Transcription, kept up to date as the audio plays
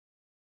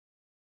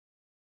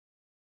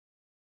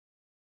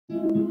Good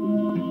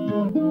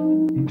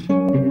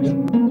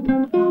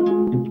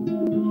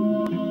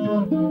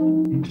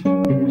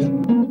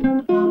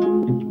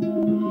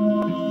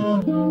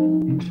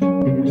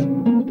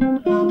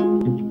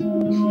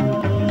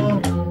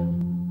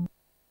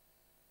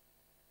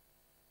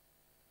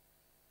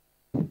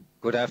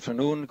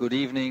afternoon, good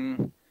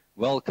evening.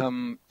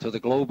 Welcome to the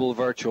Global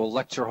Virtual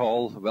Lecture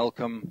Hall.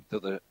 Welcome to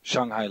the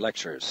ShanghAI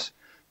Lectures.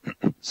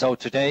 So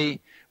today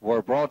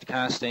we're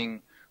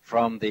broadcasting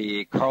from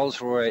the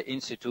Karlsruhe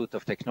Institute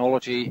of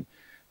Technology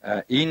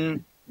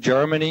in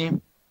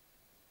Germany.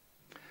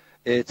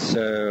 It's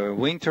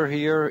winter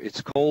here,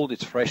 it's cold,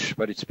 it's fresh,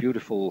 but it's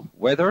beautiful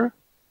weather.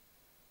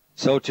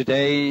 So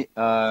today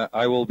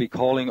I will be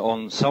calling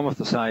on some of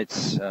the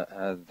sites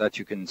that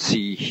you can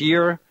see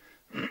here.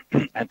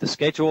 And the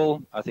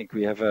schedule, I think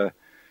we have a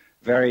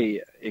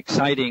very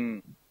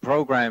exciting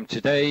program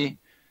today.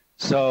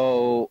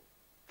 So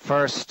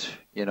first,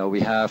 you know,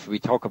 we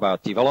talk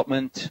about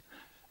development,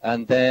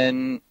 and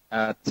then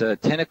at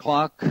 10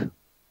 o'clock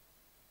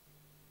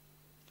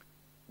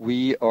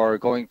we are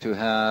going to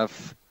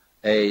have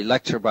a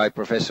lecture by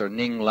Professor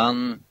Ning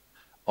Lan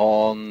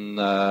on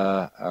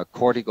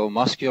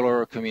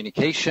corticomuscular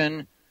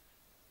communication,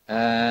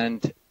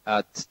 and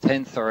at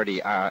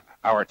 10:30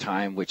 our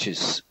time, which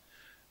is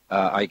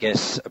I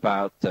guess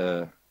about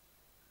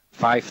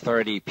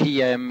 5:30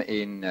 p.m.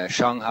 in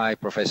Shanghai,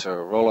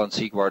 Professor Roland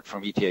Siegwart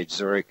from ETH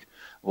Zurich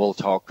will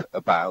talk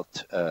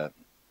about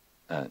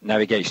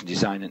navigation,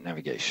 design and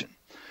navigation.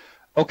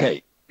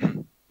 Okay,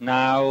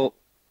 now,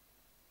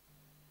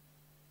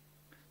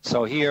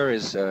 so here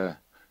is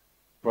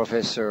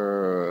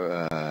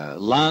Professor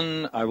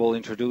Lan. I will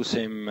introduce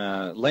him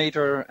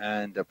later,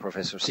 and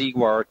Professor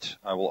Siegwart,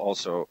 I will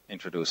also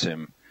introduce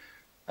him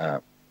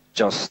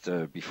just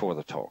before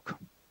the talk.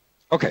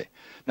 Okay,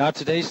 now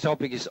today's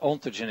topic is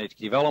ontogenetic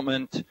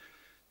development.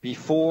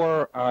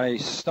 Before I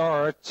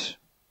start,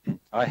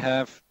 I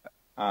have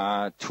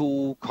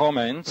two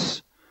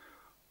comments.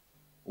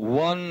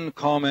 One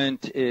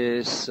comment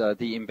is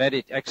the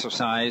embedded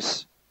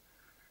exercise.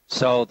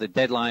 So the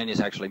deadline is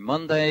actually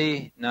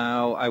Monday.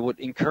 Now I would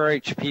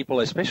encourage people,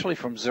 especially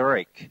from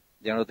Zurich,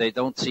 you know, they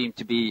don't seem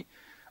to be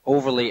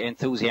overly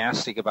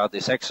enthusiastic about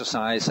this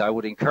exercise. I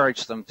would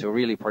encourage them to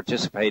really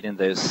participate in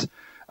this.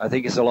 I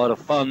think it's a lot of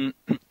fun,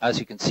 as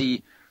you can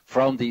see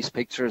from these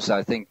pictures.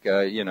 I think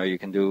you know, you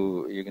can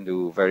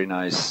do very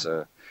nice,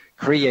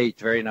 create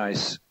very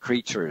nice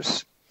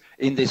creatures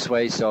in this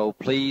way. So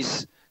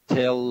please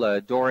tell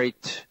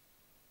Dorit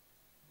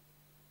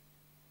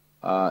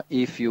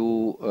if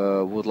you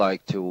would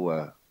like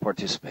to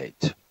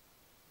participate.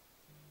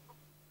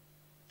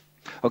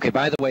 Okay.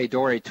 By the way,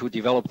 Dorit, who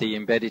developed the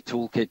embedded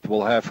toolkit,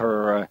 will have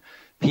her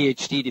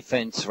PhD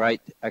defense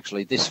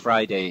actually this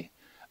Friday.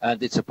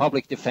 And it's a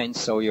public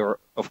defense, so you're,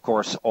 of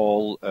course,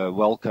 all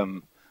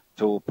welcome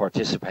to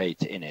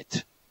participate in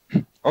it.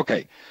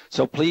 Okay,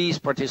 so please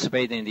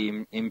participate in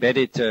the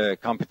embedded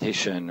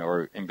competition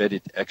or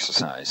embedded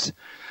exercise.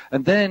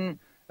 And then,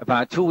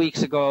 about 2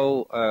 weeks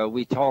ago,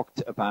 we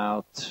talked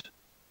about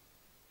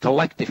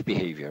collective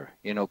behavior,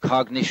 you know,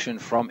 cognition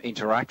from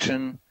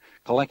interaction.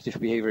 Collective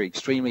behavior,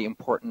 extremely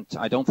important.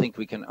 I don't think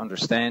we can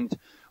understand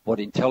what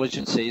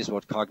intelligence is,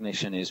 what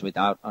cognition is,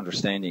 without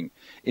understanding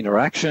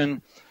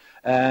interaction.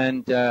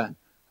 And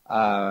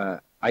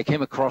I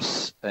came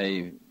across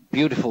a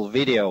beautiful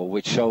video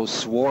which shows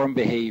swarm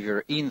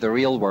behavior in the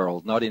real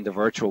world, not in the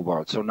virtual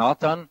world. So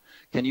Nathan,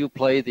 can you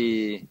play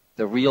the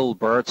real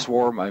bird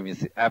swarm? I mean,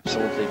 it's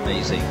absolutely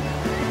amazing.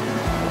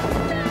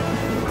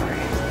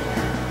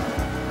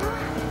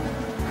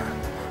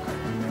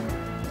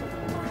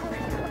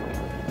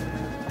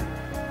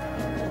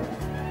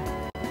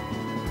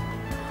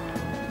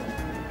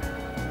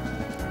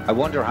 I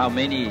wonder how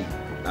many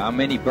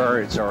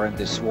birds are in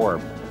this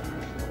swarm.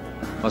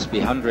 Must be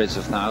hundreds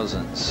of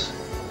thousands.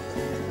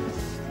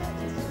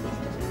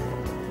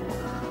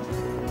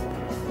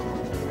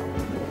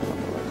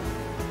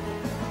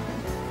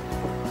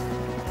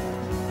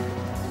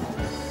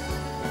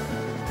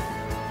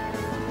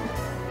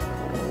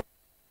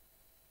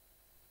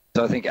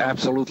 So I think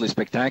absolutely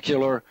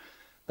spectacular.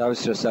 That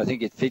was just, I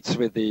think it fits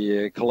with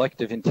the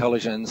collective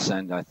intelligence,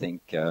 and I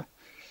think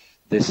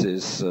this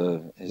is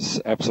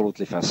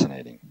absolutely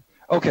fascinating.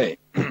 Okay,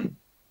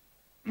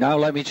 now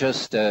let me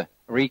just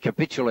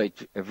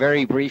recapitulate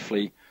very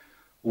briefly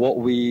what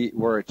we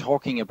were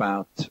talking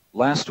about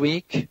last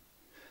week.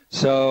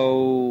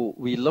 So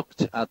we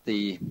looked at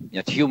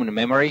human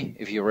memory,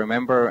 if you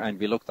remember, and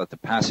we looked at the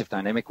passive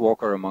dynamic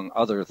walker, among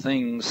other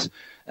things.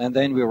 And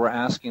then we were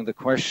asking the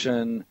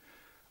question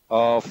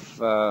of,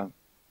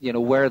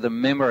 where the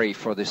memory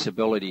for this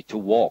ability to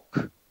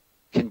walk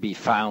can be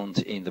found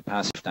in the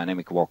passive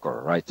dynamic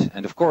walker, right?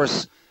 And of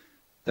course,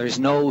 there is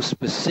no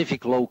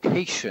specific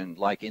location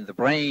like in the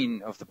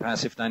brain of the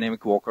passive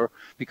dynamic walker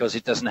because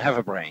it doesn't have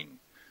a brain.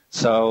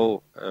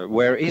 So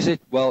where is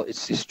it? Well,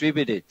 it's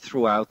distributed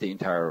throughout the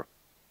entire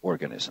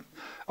organism.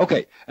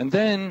 Okay, and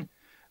then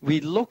we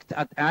looked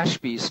at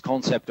Ashby's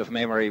concept of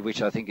memory,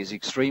 which I think is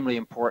extremely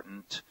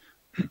important.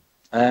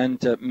 And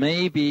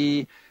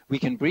maybe we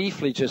can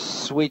briefly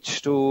just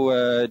switch to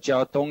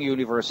Jiao Tong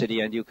University,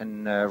 and you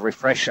can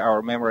refresh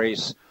our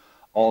memories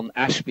on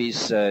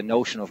Ashby's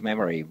notion of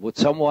memory. Would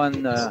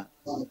someone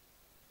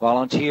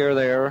volunteer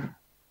there?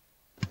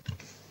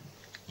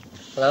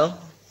 Hello?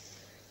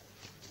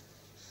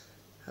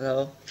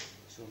 Hello?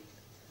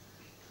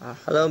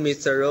 Hello,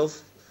 Mr.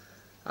 Rolf.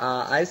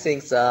 I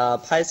think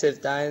the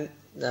passive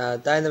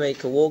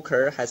dynamic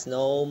walker has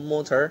no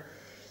motor,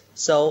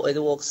 so it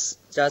works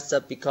just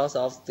because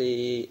of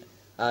the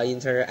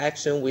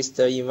interaction with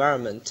the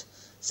environment,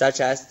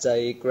 such as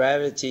the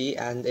gravity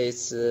and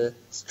its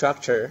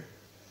structure.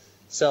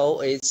 So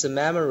its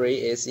memory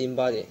is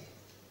embodied.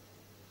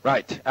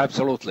 Right,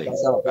 absolutely,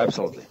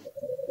 absolutely.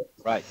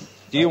 Right.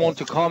 Do you want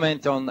to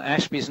comment on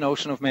Ashby's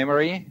notion of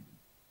memory?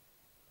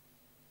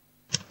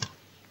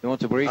 You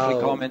want to briefly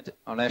comment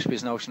on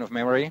Ashby's notion of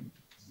memory?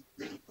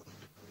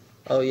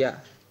 Oh, yeah.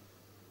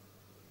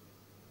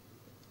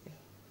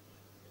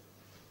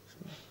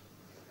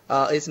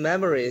 Its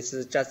memory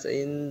is just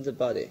in the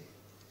body.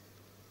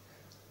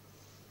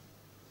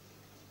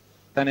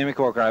 Dynamic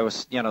walker, I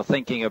was,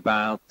 thinking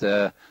about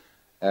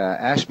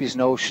Ashby's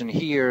notion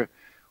here,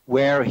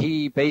 where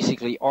he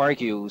basically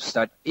argues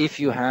that if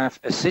you have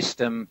a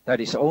system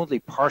that is only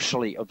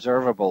partially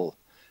observable,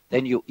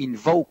 then you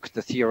invoke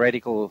the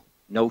theoretical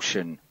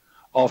notion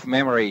of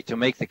memory to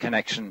make the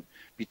connection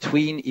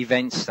between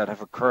events that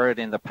have occurred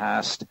in the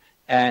past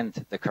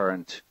and the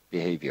current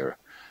behavior.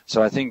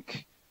 So I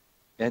think,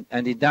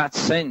 and in that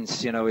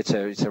sense,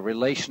 it's a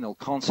relational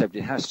concept.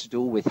 It has to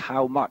do with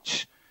how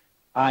much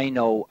I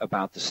know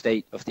about the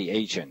state of the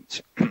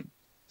agent.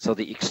 So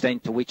the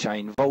extent to which I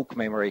invoke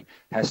memory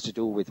has to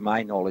do with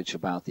my knowledge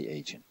about the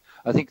agent.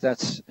 I think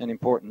that's an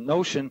important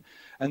notion.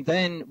 And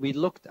then we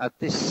looked at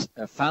this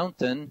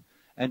fountain,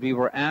 and we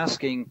were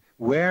asking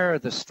where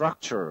the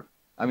structure,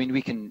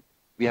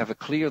 we have a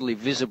clearly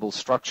visible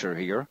structure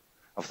here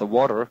of the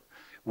water,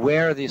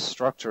 where this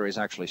structure is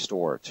actually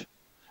stored.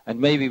 And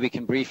maybe we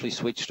can briefly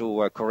switch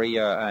to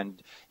Korea,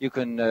 and you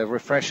can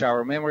refresh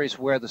our memories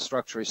where the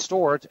structure is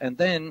stored. And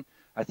then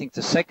I think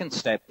the second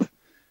step,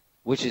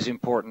 which is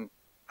important,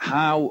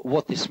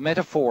 what this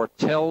metaphor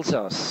tells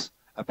us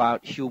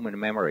about human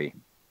memory.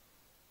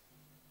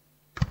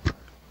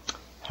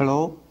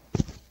 Hello?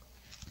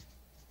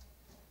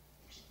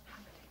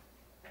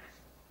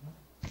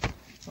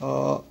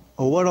 A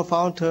water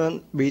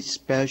fountain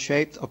with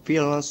bell-shaped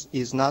appearance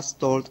is not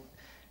stored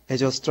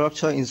as a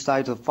structure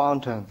inside the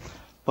fountain,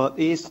 but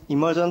is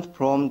emergent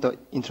from the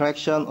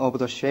interaction of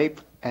the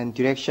shape and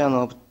direction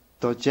of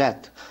the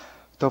jet,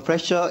 the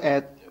pressure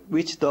at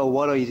which the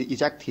water is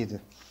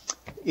ejected.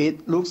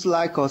 It looks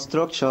like a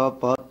structure,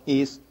 but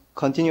is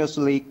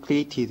continuously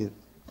created.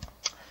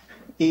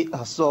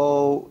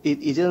 So it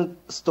isn't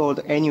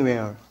stored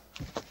anywhere.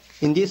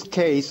 In this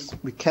case,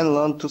 we can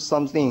learn to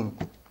something.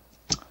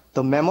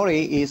 The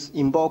memory is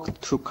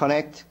invoked to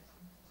connect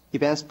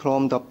events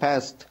from the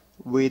past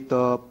with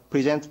the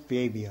present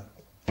behavior.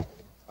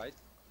 Right.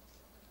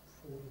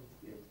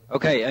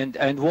 Okay,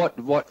 and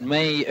what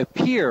may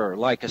appear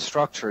like a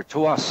structure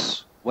to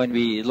us when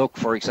we look,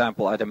 for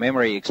example, at a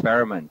memory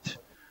experiment,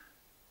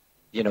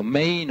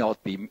 may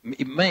not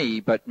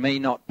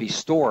be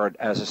stored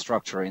as a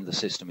structure in the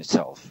system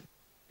itself.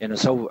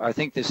 So I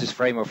think this is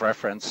frame of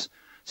reference,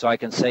 so I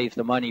can save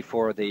the money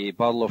for the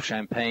bottle of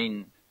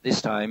champagne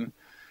this time.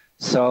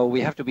 So we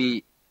have to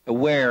be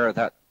aware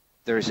that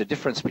there is a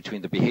difference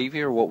between the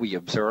behavior, what we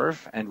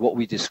observe, and what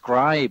we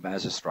describe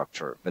as a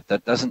structure, but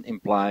that doesn't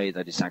imply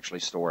that it's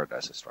actually stored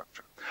as a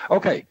structure.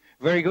 Okay,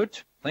 very good.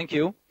 Thank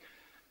you.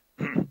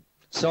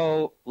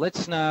 So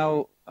let's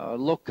now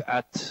look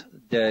at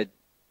the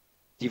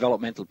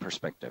developmental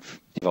perspective,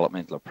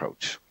 developmental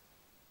approach.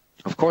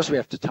 Of course, we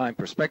have the time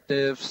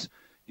perspectives.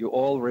 You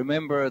all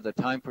remember the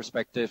time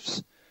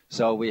perspectives.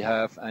 So we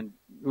have, and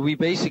we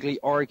basically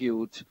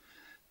argued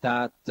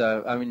that,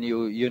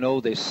 you know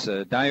this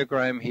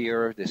diagram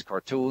here, this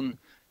cartoon.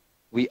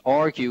 We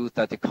argued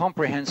that the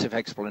comprehensive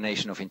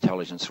explanation of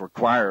intelligence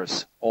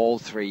requires all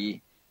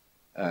three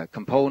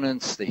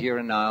components, the here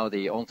and now,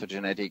 the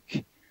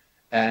ontogenetic,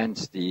 and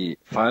the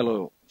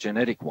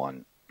phylogenetic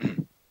one.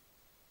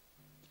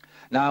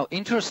 Now,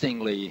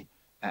 interestingly,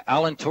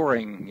 Alan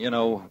Turing,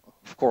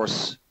 of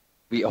course,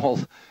 we all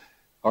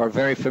are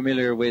very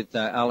familiar with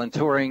Alan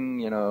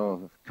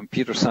Turing,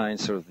 computer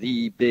science, or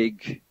the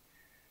big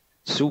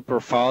super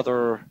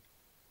father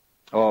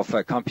of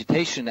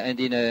computation, and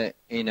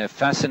in a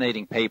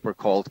fascinating paper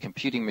called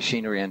Computing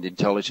Machinery and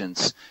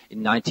Intelligence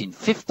in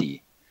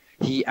 1950,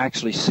 he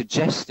actually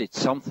suggested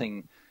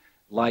something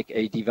like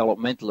a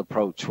developmental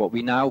approach, what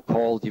we now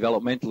call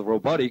developmental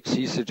robotics.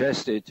 He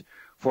suggested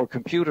for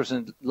computers,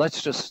 and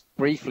let's just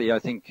briefly, I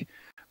think,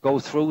 go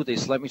through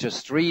this. Let me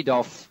just read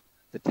off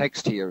the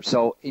text here.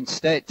 So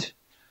instead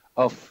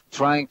of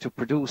trying to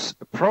produce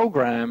a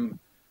program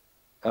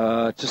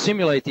to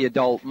simulate the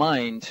adult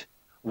mind,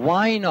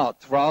 why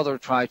not rather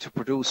try to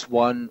produce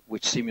one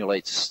which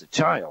simulates the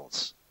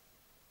child's?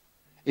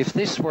 If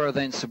this were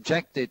then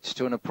subjected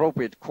to an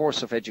appropriate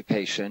course of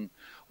education,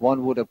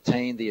 one would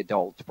obtain the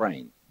adult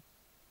brain.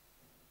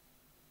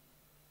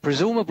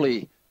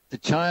 presumably the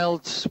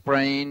child's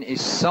brain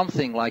is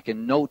something like a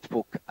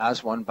notebook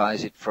as one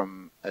buys it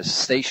from a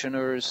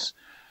stationer's,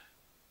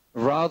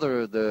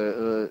 rather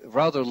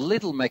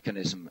little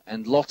mechanism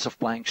and lots of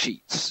blank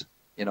sheets.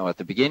 You know, at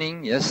the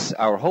beginning, yes,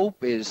 our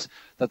hope is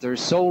that there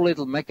is so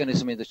little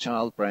mechanism in the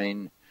child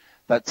brain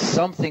that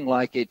something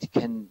like it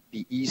can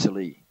be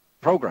easily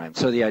programmed.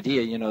 So the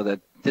idea, you know,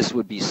 that this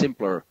would be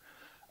simpler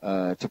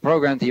to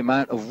program. The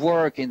amount of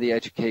work in the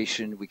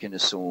education we can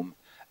assume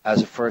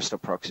as a first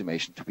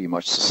approximation to be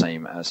much the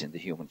same as in the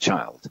human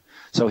child.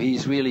 So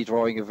he's really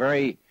drawing a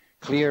very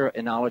clear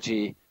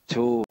analogy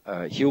to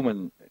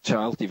human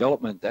child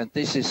development, and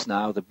this is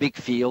now the big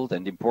field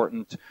and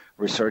important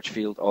research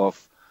field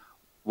of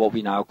what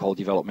we now call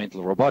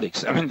developmental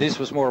robotics. I mean, this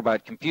was more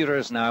about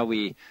computers. Now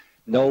we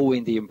know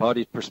in the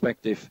embodied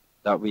perspective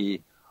that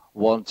we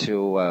want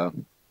to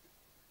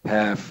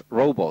have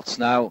robots.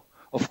 Now,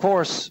 of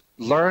course,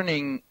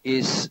 learning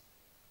is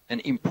an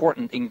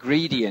important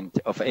ingredient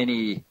of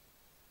any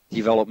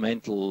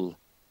developmental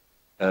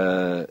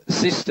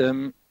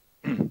system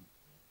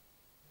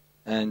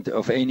and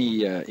of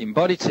any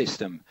embodied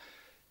system.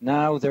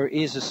 Now, there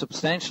is a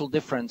substantial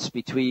difference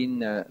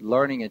between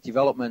learning and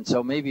development,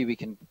 so maybe we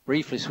can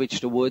briefly switch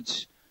to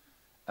Woods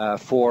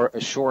for a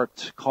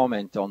short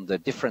comment on the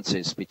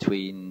differences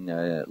between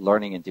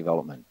learning and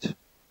development.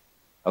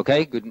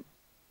 Okay, good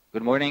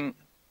morning.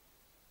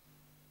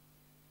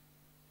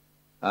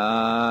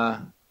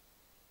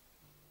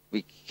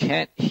 We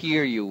can't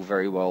hear you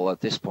very well at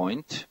this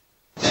point.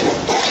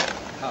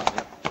 Oh,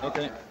 yeah.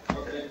 Okay.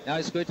 Now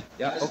it's good.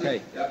 Yeah.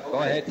 Okay. Go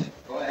ahead.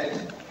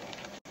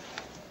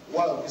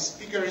 Well, the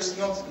speaker is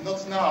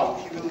not now.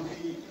 He will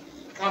be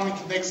coming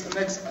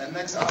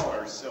next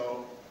hour.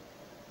 So.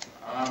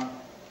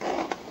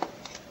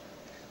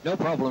 No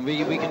problem. We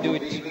can do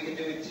it.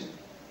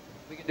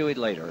 We can do it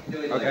later.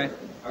 Okay.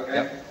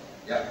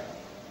 Yeah.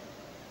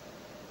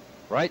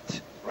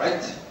 Right.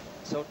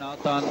 So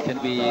Nathan,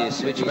 can we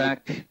switch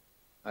back?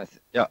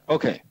 Yeah.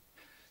 Okay.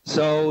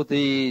 So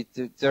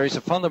there is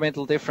a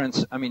fundamental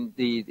difference. I mean,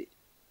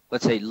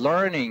 let's say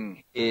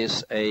learning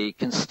is a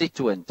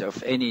constituent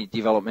of any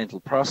developmental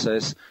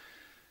process.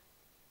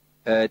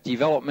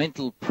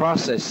 Developmental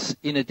process,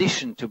 in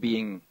addition to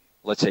being,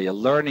 let's say, a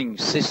learning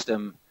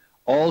system,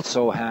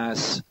 also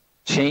has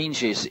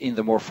changes in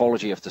the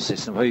morphology of the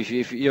system. If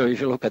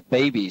you look at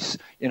babies,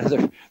 you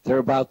know, they're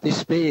about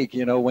this big,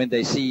 you know, when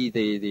they see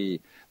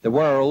the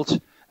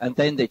world, and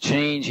then they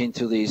change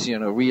into these, you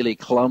know, really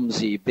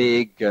clumsy,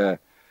 big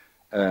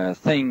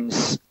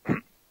things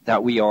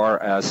that we are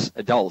as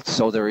adults.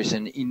 So there is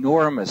an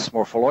enormous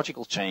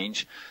morphological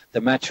change,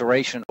 the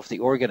maturation of the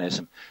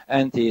organism,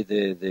 and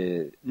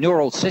the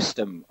neural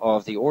system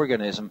of the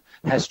organism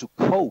has to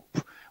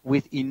cope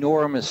with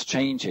enormous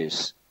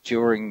changes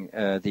during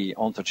the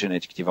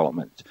ontogenetic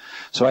development.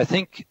 So I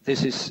think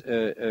this is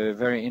a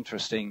very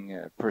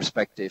interesting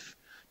perspective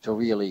to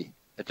really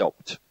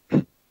adopt.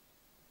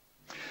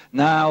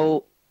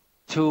 Now,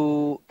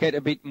 to get a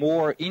bit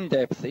more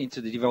in-depth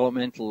into the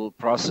developmental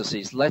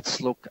processes,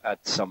 let's look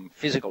at some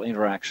physical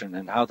interaction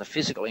and how the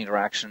physical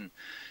interaction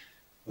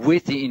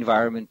with the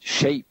environment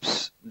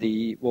shapes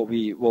what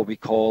we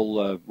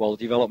call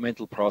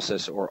developmental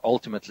process, or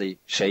ultimately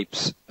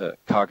shapes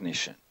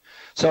cognition.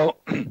 So,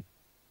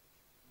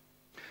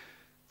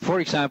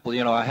 for example,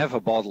 you know, I have a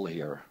bottle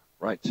here,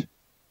 right?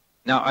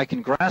 Now I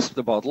can grasp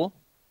the bottle.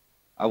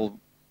 I will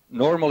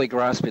normally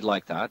grasp it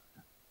like that.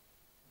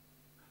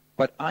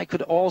 But I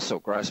could also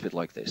grasp it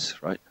like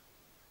this, right?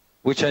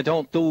 Which I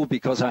don't do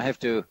because I have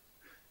to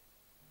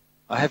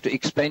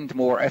expend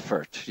more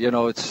effort. You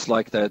know, it's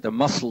like the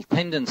muscle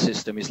tendon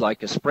system is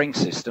like a spring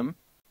system.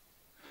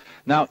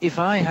 Now, if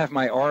I have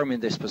my arm in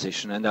this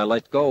position and I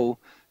let go,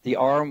 the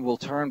arm will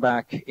turn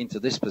back into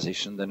this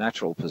position, the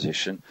natural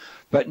position,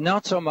 but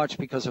not so much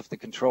because of the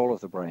control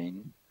of the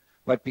brain,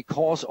 but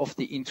because of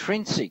the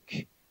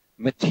intrinsic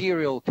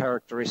material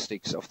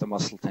characteristics of the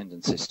muscle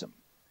tendon system,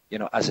 you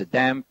know, as a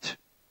damped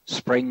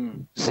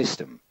spring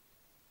system.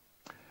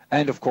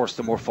 And of course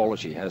the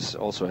morphology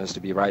also has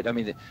to be right. I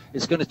mean,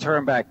 it's going to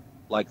turn back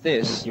like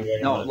this,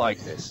 not like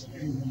this.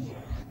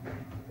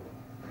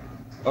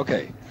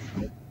 Okay.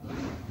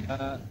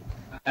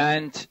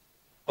 And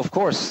of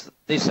course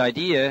this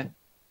idea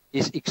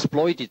is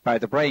exploited by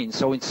the brain.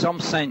 So in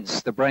some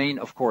sense the brain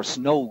of course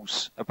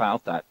knows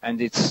about that,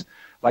 and it's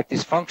like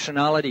this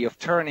functionality of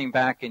turning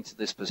back into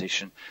this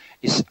position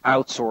is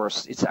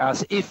outsourced. It's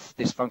as if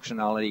this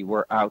functionality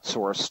were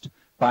outsourced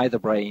by the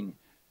brain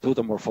to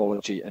the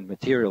morphology and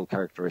material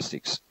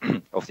characteristics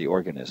of the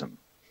organism.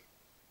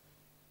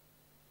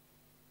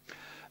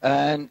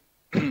 And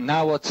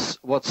now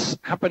what's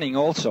happening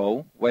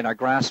also when I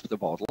grasp the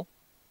bottle,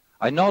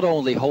 I not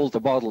only hold the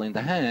bottle in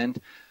the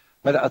hand,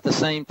 but at the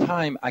same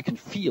time I can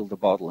feel the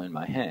bottle in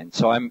my hand.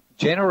 So I'm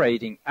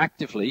generating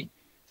actively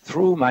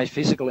through my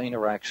physical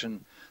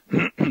interaction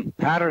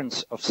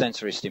patterns of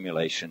sensory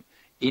stimulation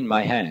in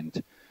my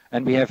hand.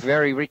 And we have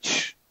very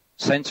rich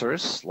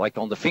sensors, like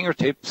on the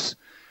fingertips.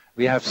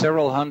 We have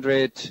several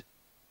hundred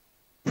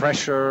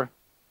pressure,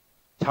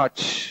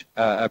 touch,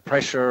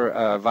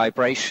 pressure,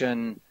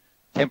 vibration,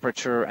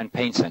 temperature, and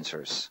pain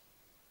sensors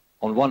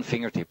on one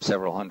fingertip,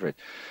 several hundred,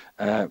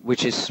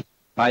 which is,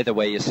 by the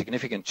way, a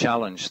significant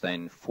challenge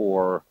then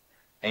for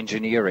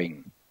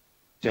engineering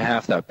to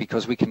have that,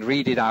 because we can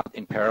read it out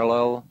in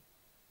parallel.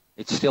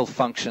 It still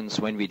functions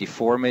when we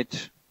deform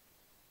it.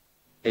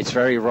 It's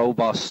very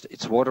robust,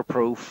 it's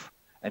waterproof,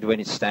 and when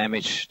it's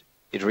damaged,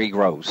 it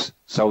regrows.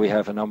 So we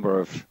have a number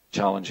of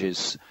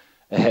challenges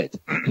ahead.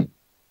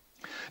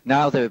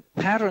 Now, the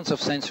patterns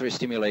of sensory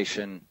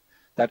stimulation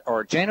that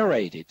are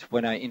generated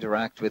when I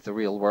interact with the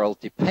real world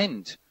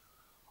depend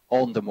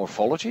on the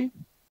morphology,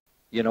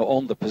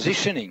 on the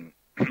positioning.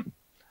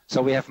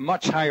 So we have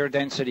much higher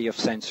density of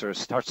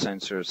sensors, touch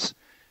sensors,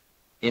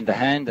 in the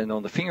hand and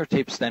on the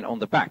fingertips than on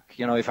the back.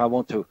 If I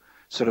want to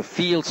sort of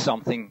feel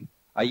something,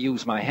 I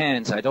use my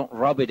hands. I don't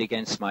rub it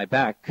against my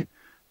back,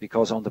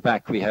 because on the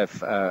back we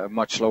have a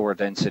much lower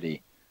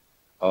density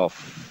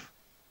of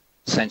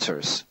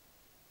sensors.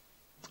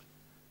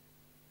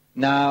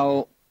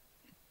 Now,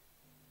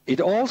 it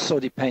also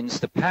depends,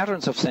 the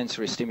patterns of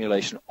sensory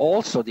stimulation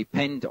also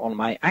depend on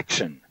my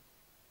action.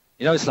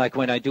 It's like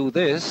when I do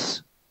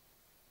this,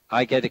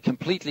 I get a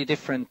completely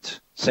different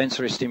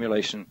sensory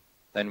stimulation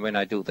than when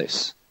I do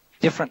this.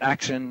 Different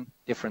action,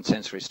 different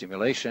sensory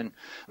stimulation.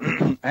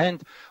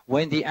 And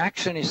when the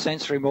action is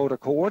sensory motor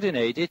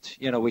coordinated,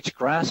 which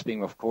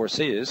grasping of course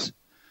is,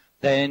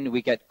 then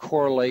we get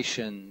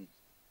correlations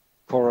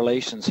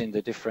in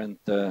the different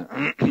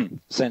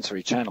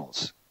sensory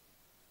channels.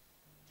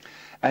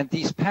 And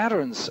these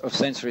patterns of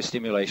sensory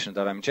stimulation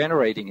that I'm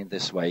generating in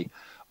this way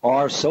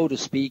are, so to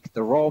speak,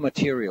 the raw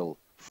material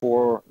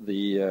for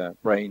the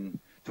brain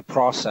to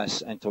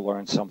process and to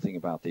learn something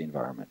about the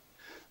environment.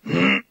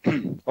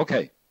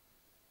 Okay.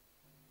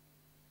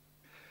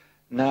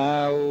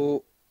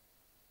 Now,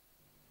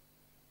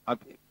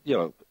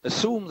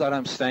 assume that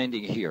I'm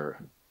standing here,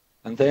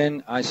 and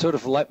then I sort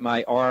of let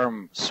my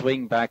arm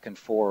swing back and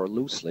forth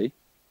loosely.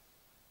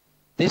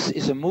 This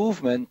is a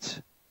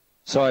movement,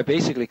 so I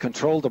basically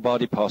control the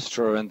body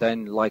posture, and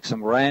then like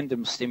some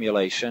random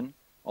stimulation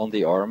on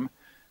the arm.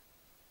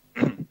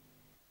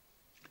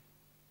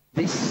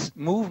 This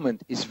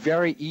movement is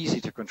very easy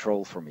to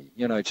control for me.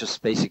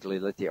 Just basically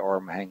let the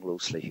arm hang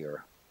loosely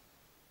here.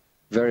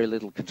 Very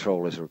little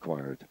control is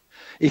required.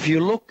 If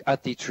you look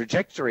at the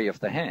trajectory of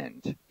the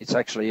hand, it's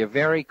actually a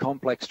very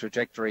complex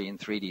trajectory in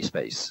 3D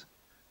space.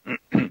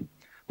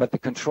 But the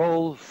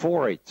control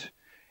for it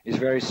is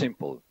very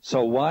simple.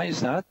 So why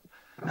is that?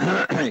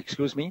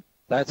 Excuse me.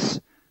 That's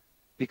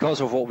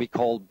because of what we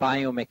call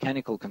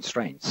biomechanical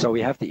constraints. So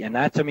we have the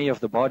anatomy of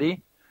the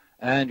body,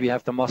 and we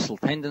have the muscle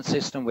tendon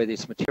system with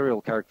its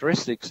material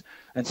characteristics.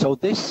 And so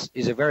this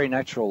is a very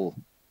natural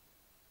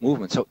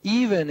movement. So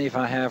even if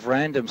I have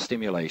random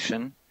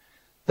stimulation,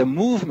 the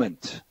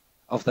movement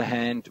of the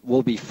hand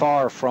will be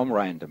far from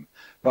random,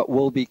 but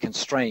will be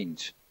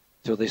constrained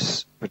to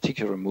this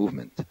particular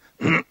movement.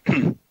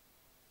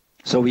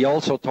 So we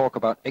also talk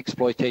about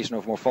exploitation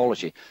of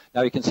morphology.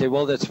 Now you can say,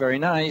 well, that's very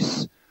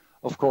nice,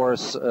 of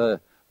course,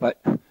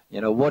 but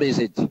what is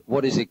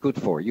it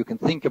good for? You can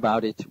think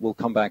about it. We'll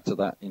come back to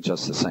that in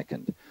just a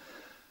second.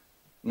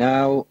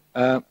 Now,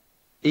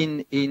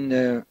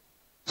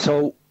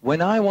 so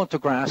when I want to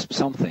grasp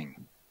something,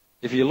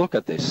 if you look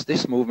at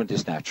this movement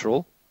is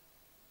natural.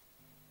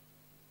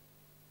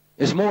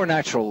 It's more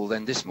natural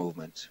than this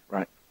movement,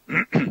 right?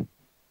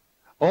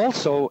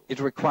 Also, it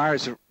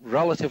requires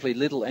relatively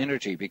little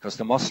energy because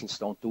the muscles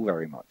don't do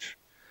very much.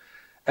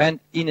 And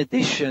in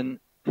addition,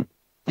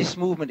 this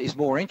movement is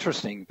more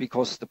interesting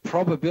because the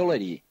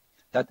probability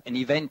that an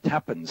event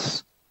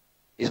happens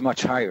is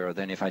much higher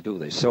than if I do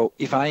this. So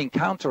if I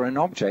encounter an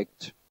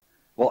object,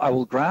 well, I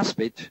will grasp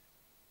it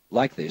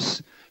like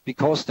this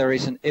because there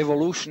is an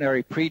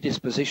evolutionary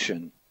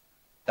predisposition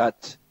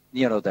that,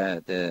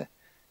 the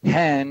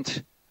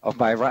hand of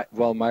my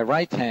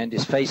right hand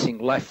is facing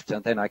left,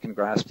 and then I can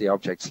grasp the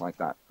objects like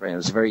that. Right?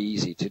 It's very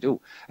easy to do.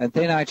 And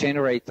then I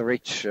generate the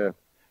rich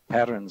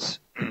patterns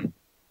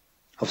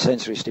of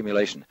sensory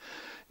stimulation.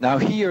 Now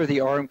here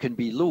the arm can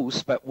be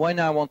loose, but when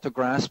I want to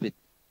grasp it,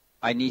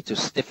 I need to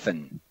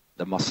stiffen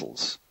the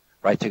muscles,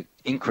 right, to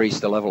increase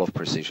the level of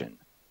precision.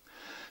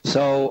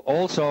 So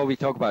also we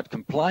talk about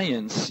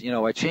compliance.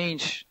 I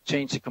change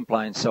the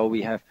compliance, so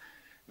we have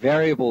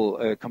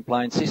variable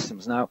compliance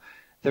systems. Now,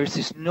 there's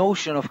this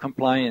notion of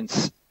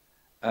compliance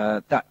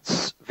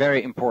that's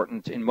very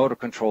important in motor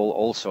control,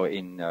 also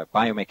in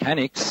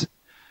biomechanics.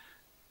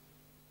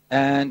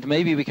 And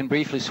maybe we can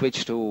briefly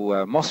switch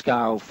to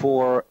Moscow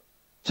for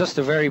just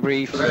a very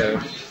brief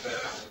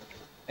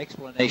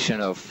explanation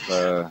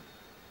of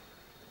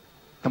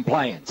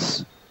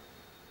compliance.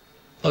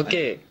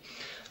 Okay.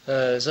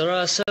 There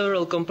are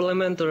several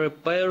complementary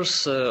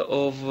pairs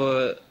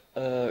of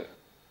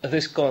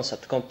this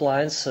concept,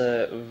 compliance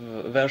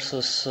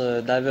versus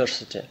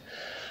diversity.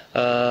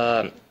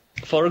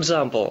 For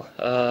example,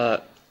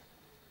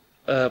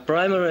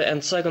 primary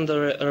and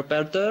secondary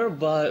repertoire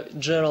by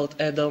Gerald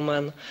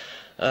Edelman,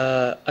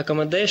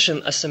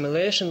 accommodation,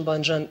 assimilation by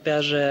Jean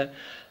Piaget,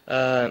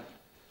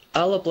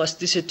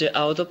 alloplasticity,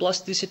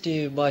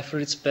 autoplasticity by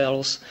Fritz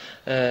Perls,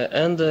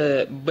 and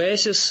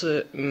basis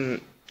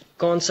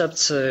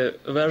concepts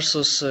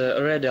versus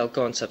radial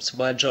concepts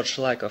by George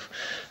Lakoff.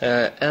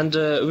 And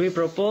we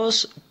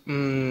propose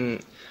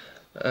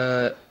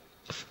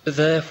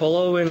the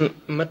following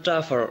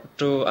metaphor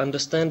to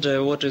understand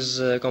what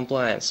is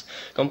compliance.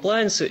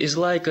 Compliance is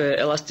like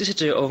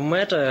elasticity of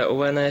matter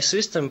when a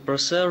system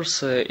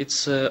preserves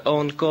its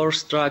own core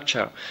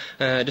structure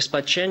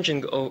despite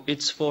changing of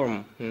its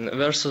form,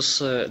 versus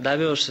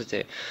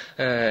diversity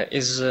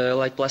is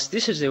like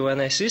plasticity when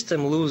a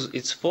system loses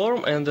its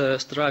form and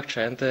structure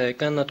and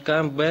cannot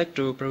come back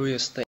to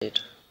previous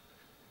state.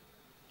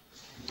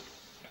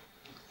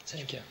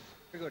 Thank you.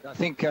 Very good. I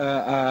think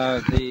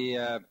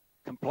the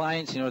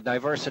compliance,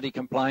 diversity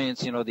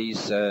compliance,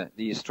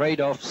 these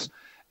trade-offs,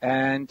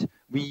 and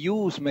we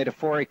use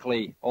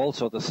metaphorically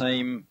also the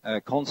same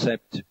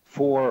concept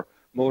for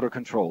motor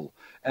control,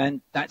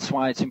 and that's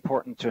why it's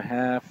important to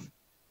have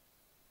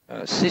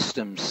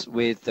systems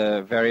with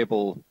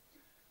variable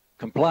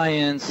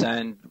compliance.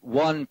 And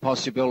one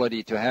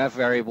possibility to have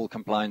variable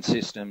compliance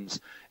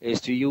systems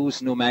is to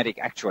use pneumatic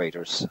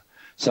actuators.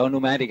 So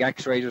pneumatic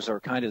actuators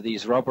are kind of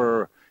these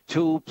rubber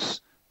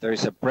tubes. There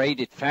is a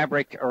braided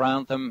fabric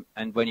around them,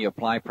 and when you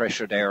apply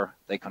pressure there,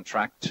 they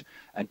contract.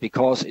 And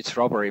because it's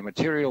rubbery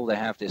material, they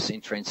have this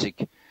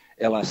intrinsic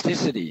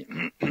elasticity.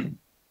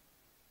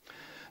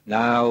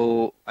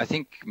 Now, I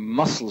think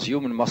muscles,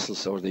 human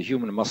muscles, or the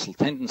human muscle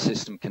tendon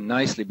system can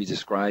nicely be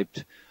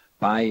described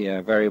by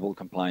a variable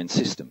compliance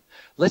system.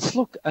 Let's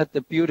look at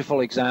the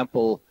beautiful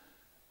example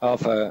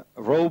of a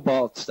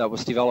robot that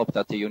was developed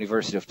at the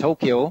University of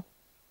Tokyo,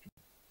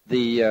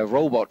 the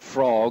robot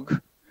frog,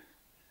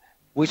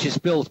 which is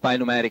built by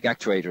pneumatic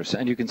actuators.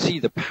 And you can see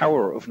the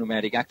power of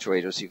pneumatic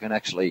actuators. You can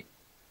actually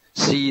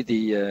see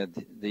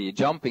the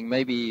jumping.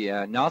 Maybe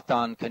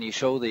Nathan, can you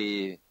show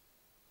the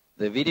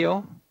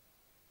video?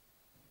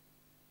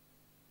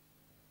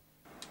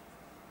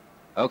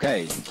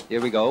 Okay,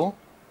 here we go.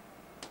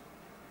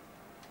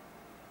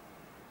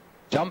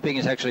 Jumping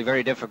is actually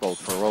very difficult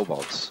for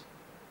robots.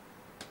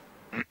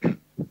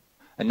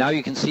 And now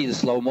you can see the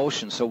slow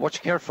motion. So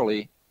watch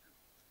carefully.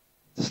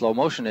 The slow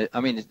motion,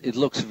 it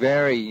looks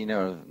very,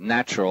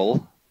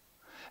 natural.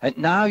 And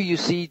now you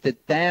see the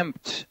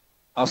damped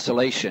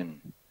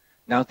oscillation.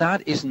 Now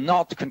that is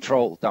not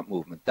controlled, that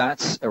movement.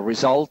 That's a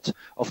result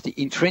of the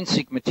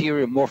intrinsic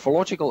material,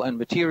 morphological and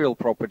material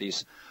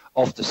properties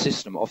of the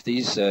system, of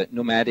these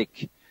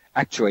pneumatic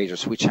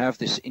actuators, which have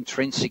this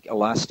intrinsic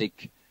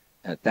elastic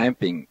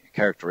damping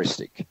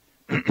characteristic.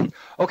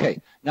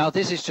 Okay, now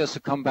this is just to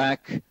come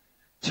back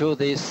to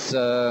this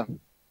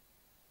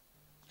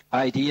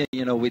idea,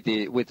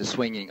 with the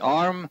swinging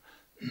arm.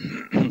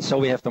 So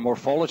we have the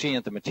morphology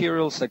and the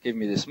materials that give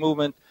me this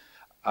movement.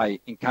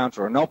 I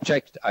encounter an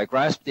object, I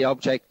grasp the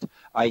object,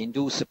 I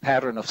induce a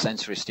pattern of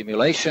sensory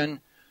stimulation.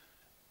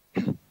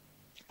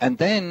 And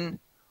then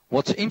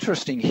what's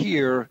interesting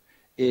here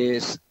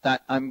is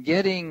that I'm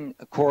getting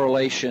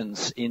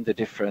correlations in the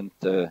different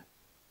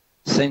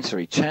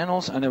sensory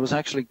channels, and I was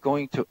actually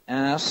going to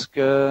ask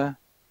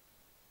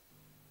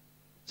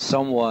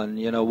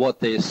someone, what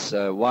this,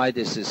 why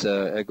this is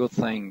a good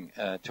thing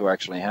to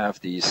actually have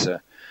these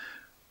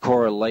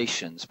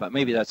correlations, but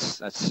maybe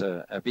that's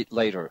a bit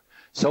later.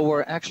 So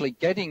we're actually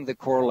getting the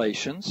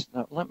correlations.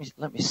 Now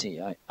let me see.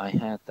 I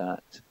had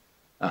that.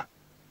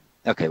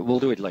 Okay, we'll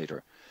do it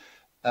later.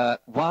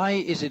 Why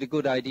is it a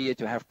good idea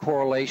to have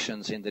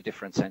correlations in the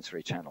different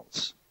sensory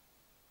channels?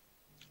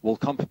 We'll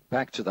come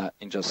back to that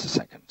in just a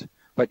second,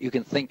 but you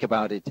can think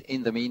about it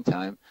in the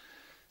meantime.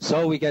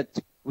 So we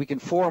can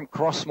form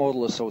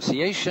cross-modal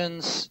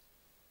associations,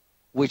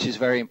 which is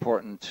very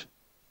important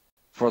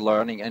for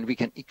learning, and we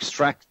can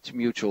extract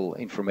mutual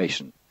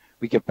information.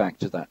 We get back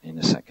to that in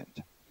a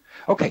second.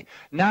 Okay,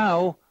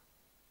 now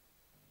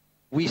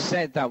we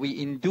said that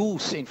we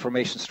induce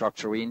information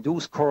structure, we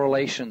induce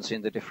correlations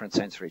in the different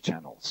sensory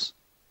channels.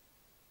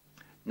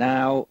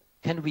 Now,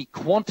 can we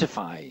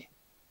quantify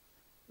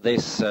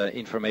this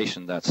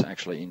information that's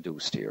actually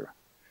induced here?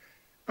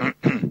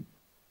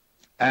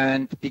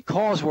 And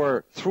because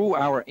we're, through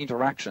our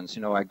interactions,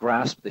 I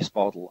grasp this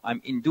bottle,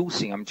 I'm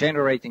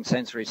generating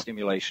sensory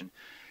stimulation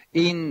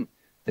in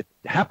the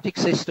haptic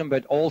system,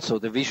 but also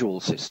the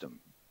visual system,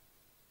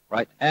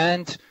 right?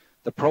 And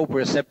the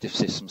proprioceptive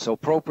system. So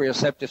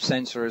proprioceptive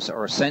sensors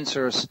are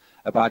sensors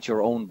about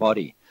your own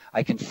body.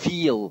 I can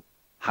feel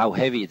how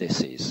heavy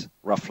this is,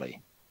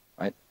 roughly,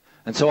 right?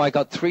 And so I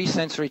got three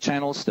sensory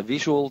channels, the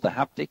visual, the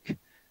haptic,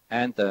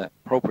 and the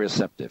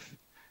proprioceptive.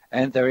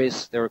 And there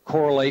are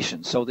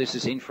correlations. So this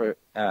is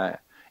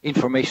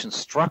information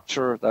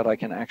structure that I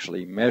can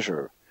actually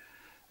measure.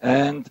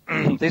 And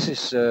this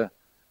is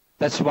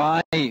that's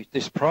why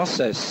this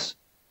process,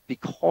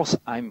 because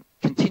I'm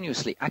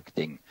continuously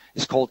acting,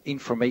 is called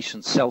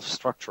information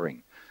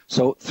self-structuring.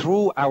 So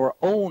through our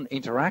own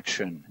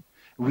interaction,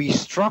 we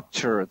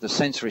structure the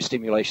sensory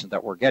stimulation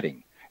that we're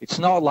getting. It's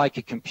not like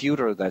a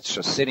computer that's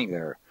just sitting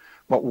there,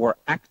 but we're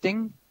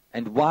acting,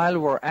 and while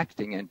we're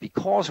acting, and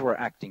because we're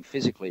acting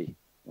physically,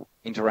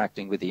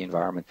 interacting with the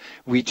environment,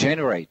 we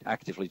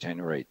actively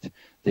generate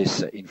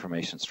this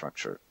information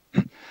structure.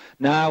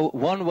 Now,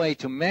 one way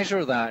to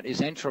measure that is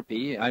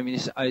entropy. I mean,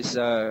 is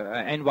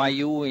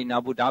NYU in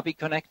Abu Dhabi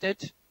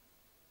connected?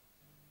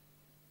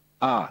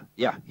 Ah,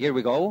 yeah, here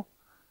we go.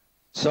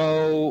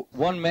 So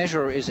one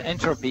measure is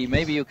entropy.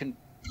 Maybe you can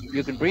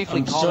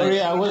briefly comment.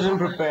 Sorry, I wasn't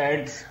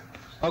prepared.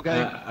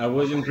 Okay. I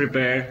wasn't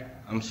prepared.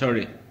 I'm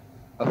sorry.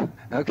 Oh,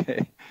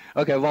 okay.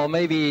 Okay. Well,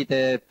 maybe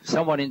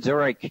someone in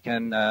Zurich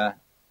can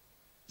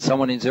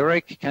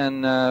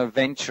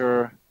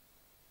venture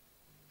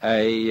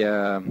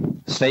a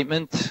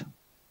statement.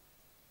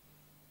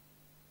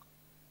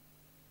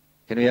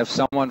 Can we have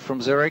someone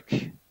from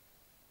Zurich?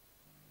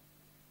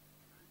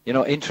 You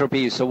know,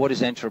 entropy, so what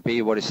is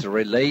entropy? What is the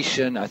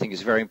relation? I think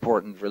it's very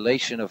important,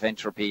 relation of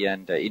entropy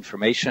and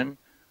information.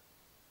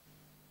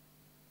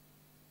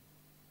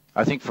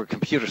 I think for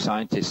computer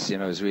scientists, you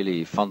know, is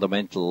really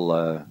fundamental,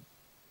 a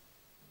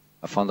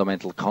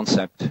fundamental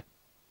concept.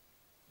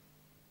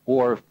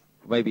 Or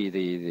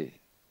maybe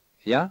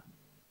yeah?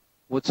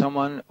 Would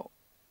someone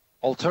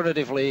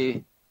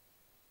alternatively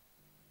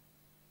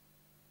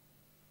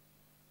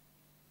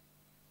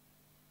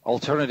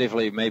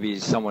maybe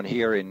someone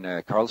here in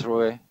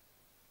Karlsruhe?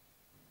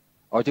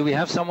 Or do we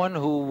have someone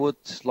who would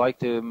like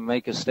to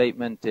make a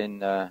statement in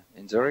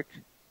Zurich?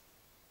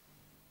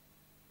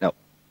 No.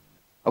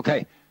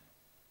 Okay.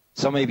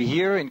 So maybe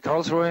here in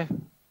Karlsruhe,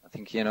 I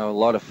think, you know, a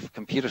lot of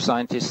computer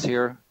scientists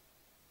here.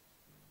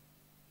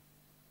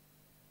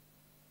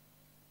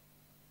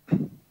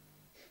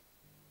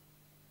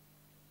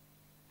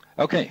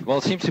 Okay, well,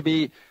 it seems to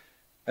be,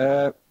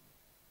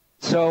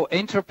 so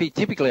entropy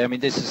typically, I mean,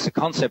 this is a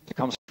concept that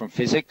comes from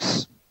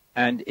physics,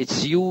 and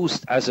it's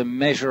used as a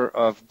measure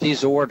of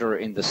disorder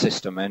in the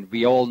system. And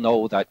we all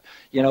know that,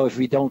 you know, if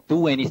we don't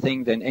do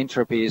anything, then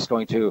entropy is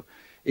going to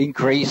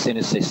increase in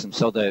a system.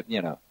 So that,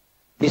 you know,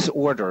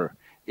 disorder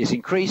is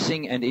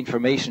increasing and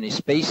information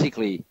is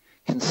basically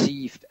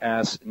conceived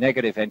as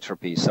negative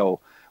entropy.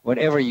 So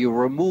whenever you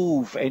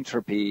remove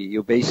entropy,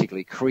 you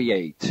basically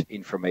create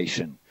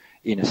information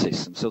in a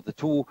system. So the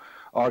two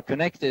are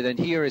connected, and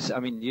here is, I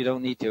mean, you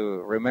don't need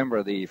to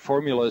remember the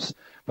formulas,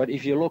 but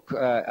if you look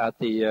at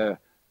the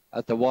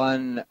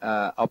one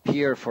up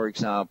here, for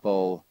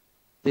example,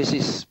 this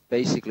is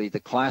basically the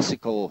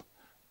classical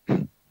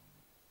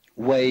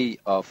way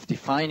of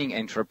defining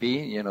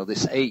entropy, you know,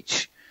 this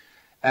H,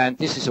 and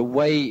this is a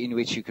way in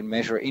which you can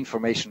measure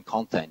information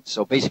content.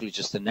 So basically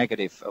just the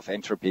negative of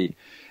entropy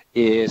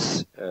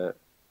is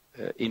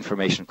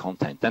information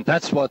content, and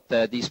that's what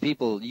these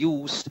people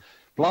used,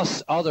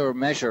 plus other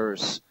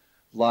measures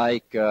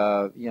like,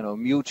 you know,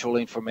 mutual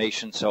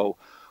information. So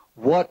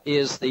what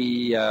is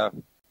the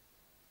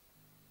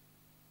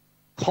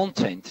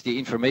content, the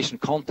information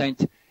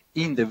content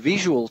in the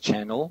visual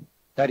channel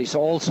that is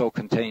also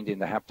contained in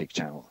the haptic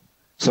channel?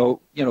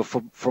 So, you know,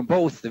 from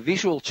both the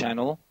visual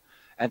channel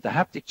and the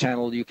haptic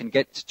channel, you can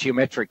get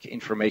geometric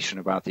information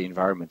about the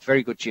environment,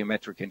 very good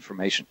geometric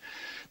information.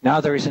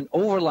 Now, there is an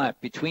overlap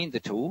between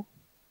the two.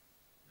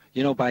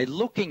 You know, by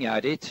looking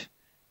at it,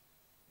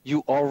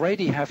 you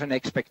already have an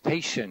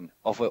expectation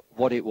of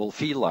what it will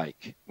feel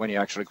like when you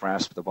actually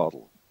grasp the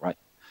bottle, right?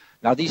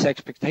 Now, these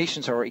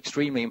expectations are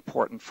extremely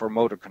important for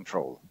motor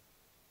control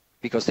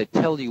because they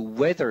tell you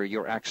whether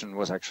your action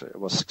was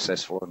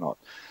successful or not.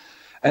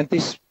 And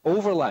this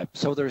overlap,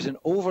 so there's an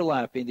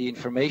overlap in the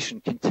information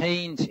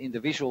contained in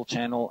the visual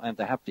channel and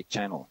the haptic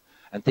channel.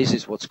 And this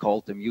is what's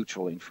called the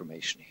mutual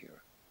information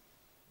here.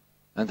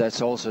 And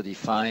that's also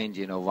defined,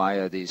 you know,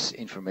 via these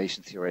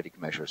information theoretic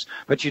measures.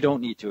 But you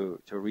don't need to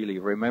really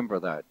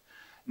remember that.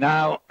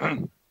 Now,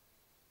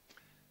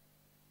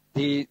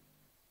 the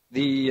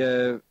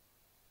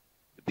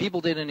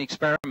people did an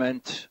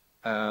experiment,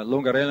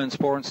 Lungarell and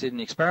Sporns did an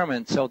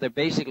experiment, so they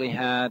basically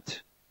had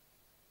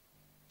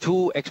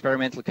two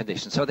experimental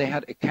conditions. So they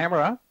had a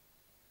camera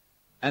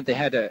and they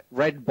had a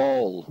red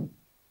ball.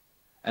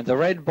 And the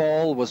red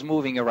ball was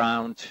moving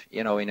around,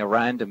 you know, in a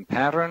random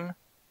pattern.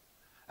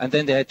 And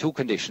then they had two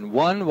conditions.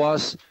 One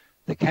was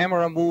the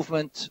camera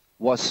movement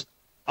was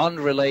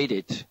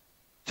unrelated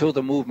to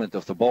the movement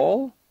of the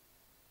ball.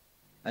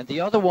 And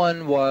the other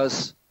one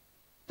was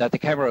that the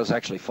camera was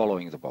actually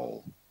following the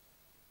ball.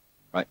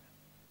 Right?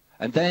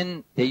 And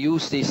then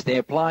they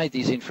applied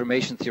these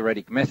information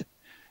theoretic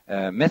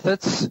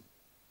methods.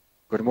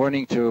 Good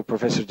morning to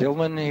Professor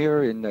Dillman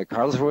here in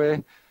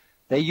Karlsruhe.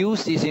 They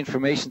used these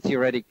information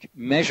theoretic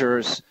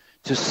measures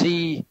to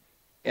see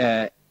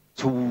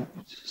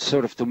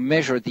to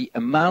measure the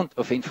amount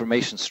of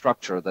information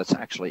structure that's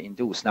actually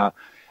induced. Now,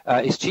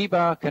 is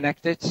Chiba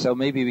connected? So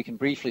maybe we can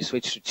briefly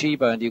switch to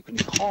Chiba, and you can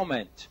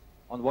comment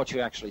on what you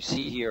actually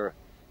see here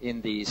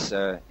in these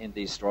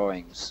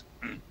drawings.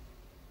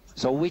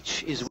 So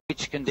which is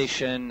which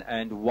condition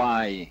and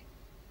why?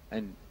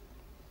 And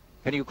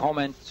can you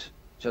comment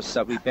just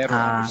so we better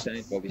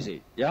understand what we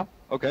see? Yeah?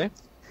 Okay.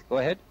 Go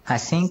ahead. I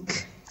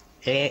think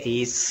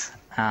A is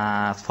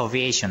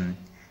foveation.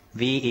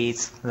 V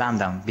is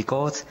random,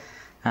 because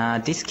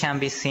this can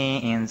be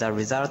seen in the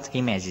result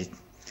images.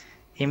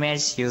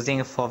 Images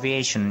using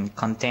foveation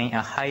contain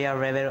a higher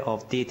level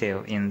of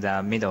detail in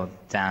the middle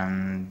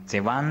than the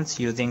ones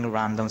using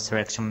random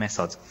selection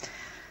methods.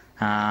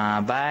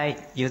 By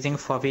using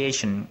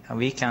foveation,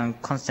 we can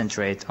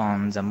concentrate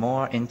on the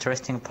more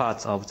interesting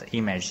parts of the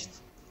image,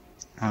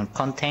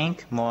 contain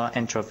more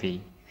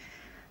entropy,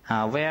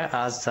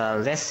 whereas the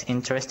less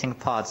interesting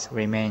parts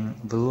remain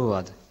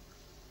blurred.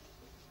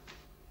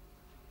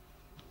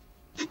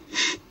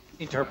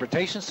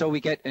 Interpretation, so we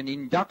get an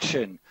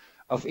induction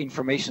of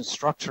information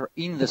structure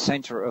in the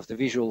center of the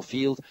visual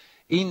field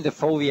in the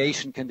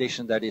foveation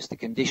condition, that is the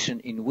condition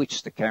in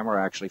which the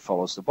camera actually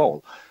follows the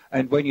ball.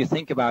 And when you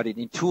think about it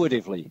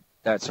intuitively,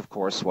 that's of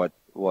course what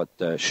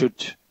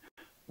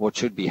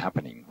should be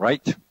happening,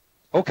 right?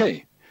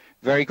 Okay,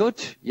 very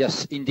good.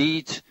 Yes,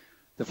 indeed,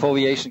 the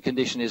foveation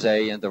condition is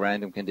A and the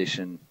random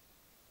condition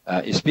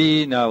is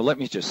B. Now let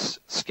me just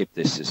skip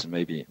this. This is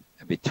maybe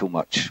a bit too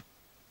much.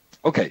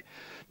 Okay.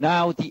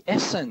 Now, the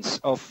essence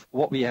of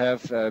what we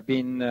have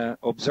been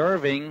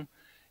observing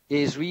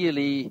is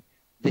really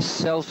the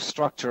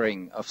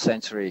self-structuring of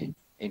sensory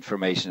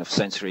information, of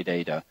sensory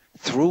data,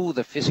 through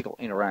the physical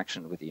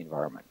interaction with the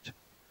environment.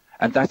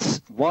 And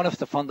that's one of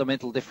the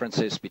fundamental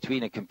differences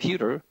between a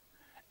computer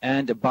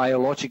and a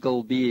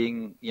biological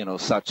being, you know,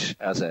 such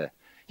as a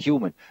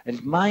human.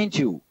 And mind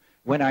you,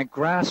 when I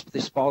grasp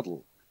this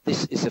bottle,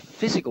 this is a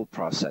physical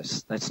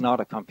process. That's not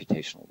a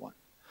computational one.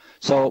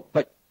 So,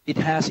 but it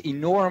has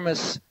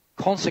enormous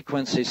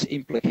consequences,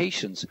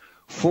 implications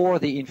for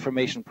the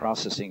information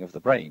processing of the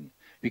brain,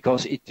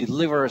 because it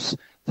delivers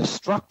the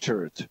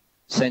structured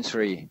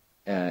sensory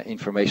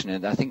information,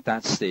 and I think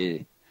that's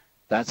the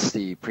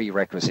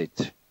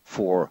prerequisite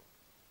for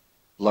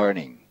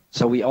learning.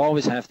 So we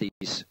always have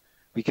these,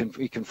 we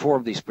can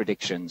form these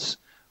predictions,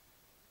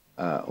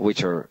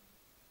 which are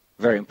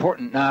very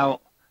important. Now,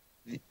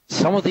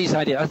 some of these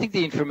ideas, I think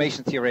the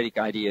information theoretic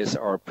ideas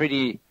are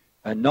pretty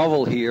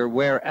novel here,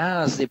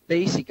 whereas the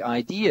basic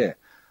idea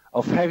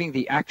of having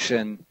the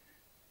action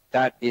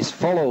that is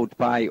followed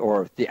by,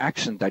 or the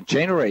action that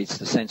generates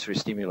the sensory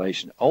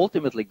stimulation,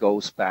 ultimately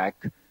goes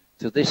back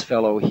to this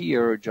fellow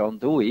here, John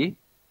Dewey.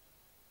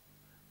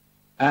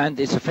 And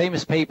it's a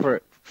famous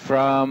paper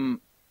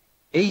from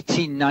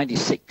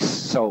 1896,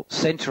 so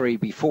century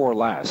before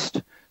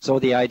last. So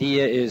the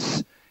idea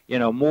is, you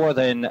know, more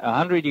than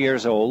 100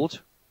 years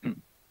old.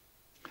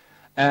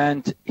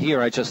 And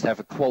here I just have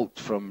a quote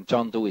from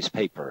John Dewey's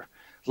paper.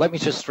 Let me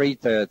just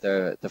read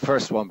the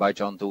first one by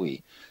John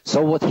Dewey.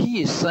 So what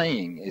he is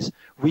saying is,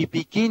 we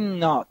begin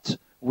not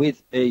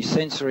with a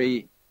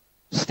sensory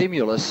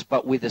stimulus,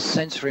 but with a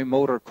sensory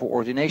motor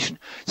coordination.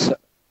 So,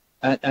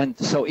 and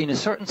so in a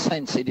certain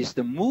sense, it is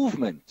the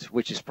movement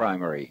which is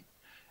primary,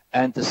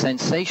 and the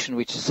sensation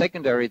which is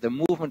secondary, the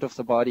movement of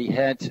the body,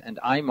 head, and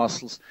eye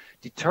muscles,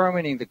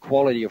 determining the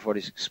quality of what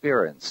is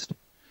experienced.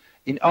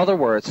 In other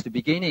words, the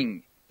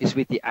beginning is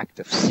with the act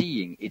of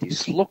seeing. It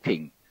is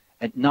looking,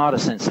 and not a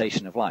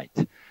sensation of light.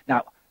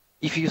 Now,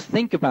 if you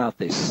think about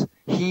this,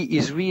 he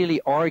is really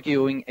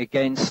arguing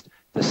against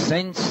the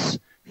sense,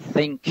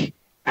 think,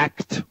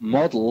 act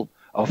model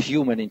of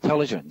human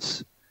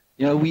intelligence.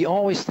 You know, we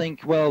always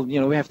think, well, you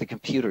know, we have the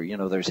computer, you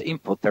know, there's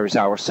input, there's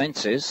our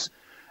senses,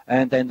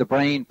 and then the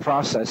brain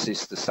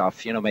processes the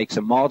stuff, you know, makes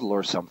a model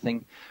or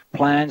something,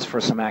 plans for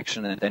some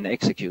action, and then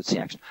executes the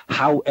action.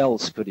 How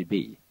else could it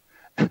be?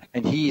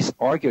 And he's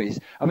arguing,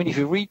 I mean, if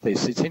you read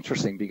this, it's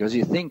interesting because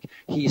you think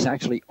he's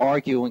actually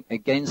arguing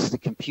against the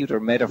computer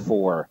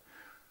metaphor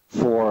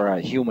for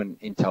human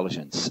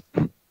intelligence.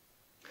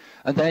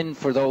 And then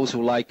for those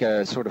who like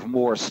a sort of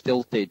more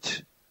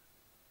stilted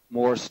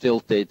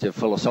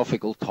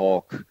philosophical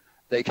talk,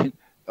 they can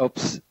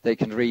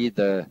read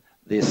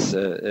this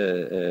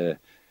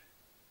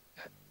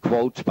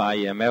quote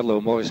by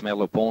Maurice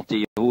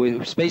Merleau-Ponty, who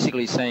is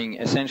basically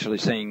essentially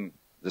saying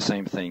the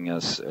same thing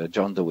as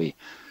John Dewey.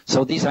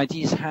 So these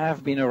ideas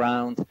have been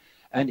around,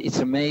 and it's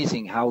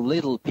amazing how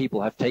little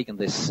people have taken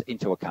this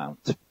into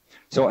account.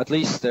 So at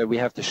least we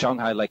have the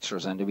ShanghAI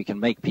Lectures, and we can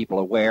make people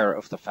aware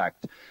of the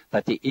fact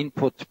that the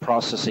input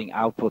processing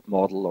output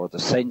model, or the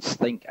sense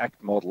think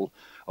act model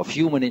of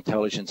human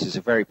intelligence, is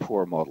a very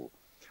poor model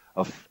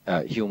of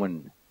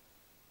human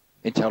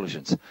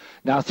intelligence.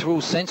 Now,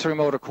 through sensory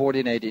motor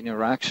coordinated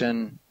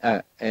interaction,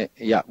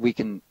 we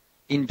can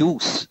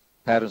induce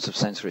patterns of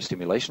sensory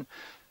stimulation.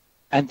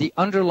 And the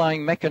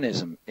underlying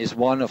mechanism is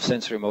one of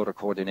sensory motor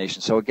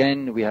coordination. So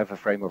again, we have a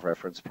frame of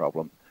reference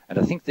problem. And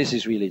I think this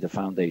is really the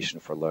foundation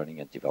for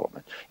learning and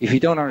development. If you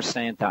don't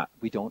understand that,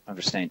 we don't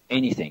understand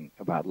anything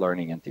about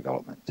learning and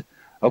development.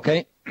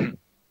 Okay?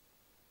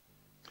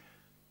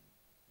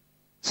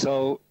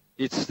 So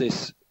it's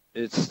this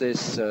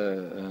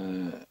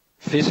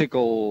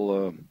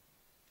physical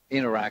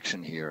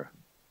interaction here.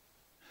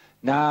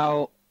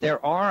 Now,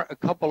 there are a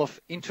couple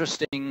of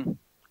interesting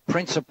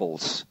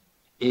principles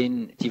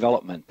in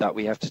development that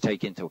we have to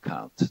take into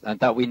account, and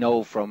that we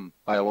know from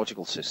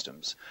biological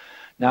systems.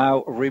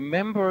 Now,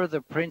 remember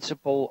the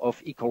principle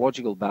of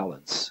ecological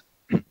balance.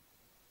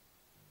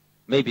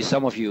 Maybe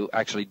some of you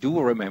actually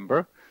do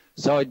remember,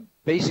 so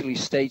basically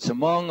states,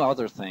 among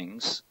other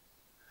things,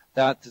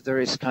 that there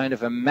is kind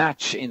of a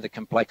match in the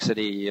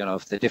complexity, you know,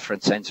 of the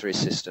different sensory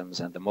systems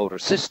and the motor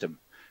system.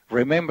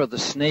 Remember the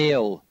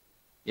snail,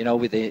 you know,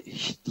 with the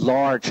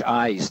large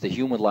eyes, the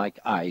human-like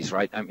eyes,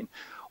 right? I mean,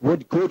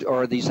 what good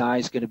are these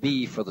eyes going to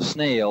be for the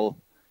snail,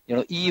 you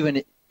know,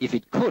 even if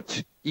it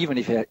could, even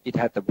if it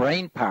had the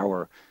brain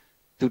power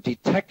to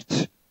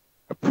detect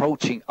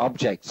approaching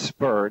objects,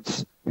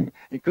 birds,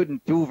 it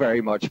couldn't do very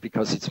much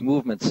because its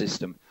movement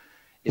system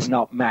is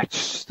not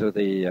matched to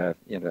the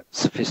you know,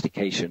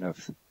 sophistication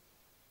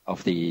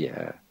of the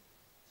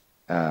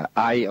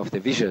eye of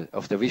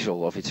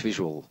its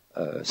visual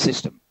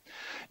system.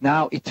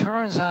 Now it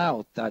turns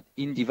out that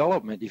in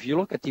development, if you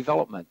look at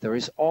development, there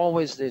is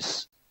always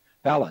this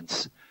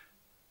balance.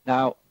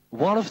 Now,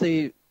 one of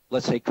the,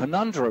 let's say,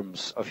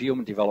 conundrums of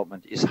human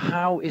development is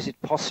how is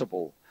it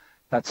possible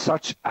that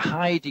such a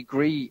high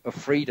degree of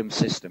freedom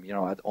system, you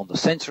know, on the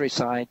sensory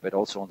side, but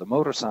also on the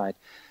motor side,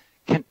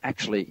 can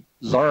actually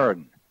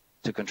learn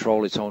to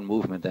control its own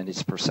movement and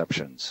its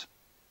perceptions.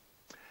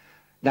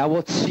 Now,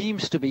 what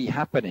seems to be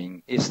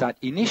happening is that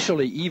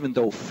initially, even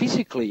though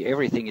physically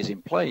everything is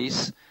in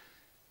place,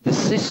 the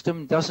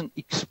system doesn't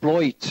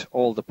exploit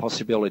all the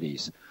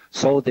possibilities.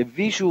 So the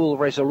visual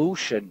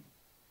resolution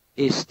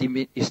is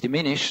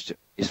diminished,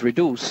 is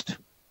reduced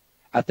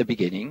at the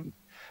beginning,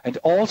 and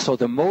also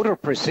the motor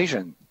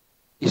precision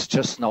is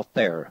just not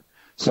there.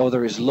 So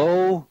there is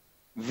low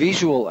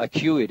visual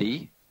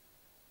acuity,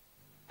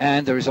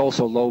 and there is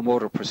also low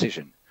motor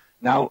precision.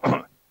 Now,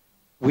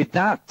 with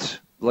that,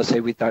 let's say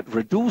with that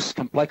reduced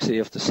complexity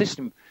of the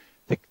system,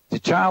 the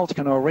child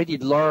can already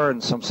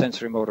learn some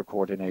sensory motor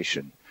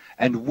coordination.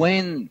 And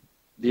when,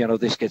 you know,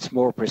 this gets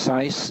more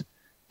precise,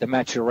 the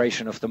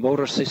maturation of the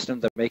motor system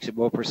that makes it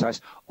more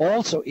precise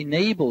also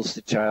enables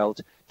the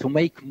child to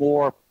make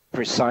more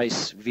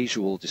precise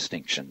visual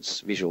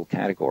distinctions, visual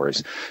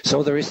categories.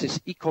 So there is this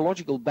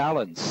ecological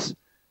balance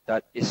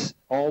that is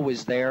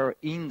always there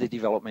in the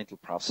developmental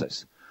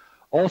process.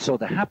 Also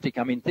the haptic,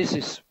 I mean, this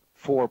is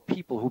for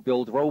people who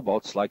build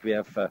robots, like we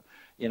have,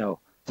 you know,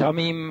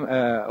 Tamim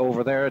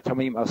over there,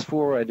 Tamim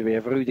Asfour, and we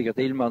have Rüdiger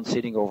Dillmann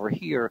sitting over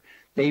here.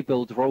 They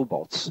build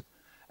robots.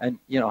 And,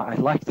 you know, I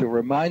like to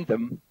remind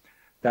them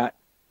that,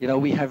 you know,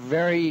 we have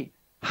very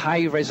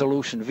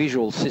high-resolution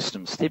visual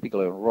systems,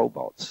 typically in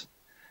robots.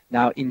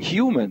 Now, in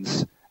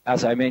humans,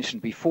 as I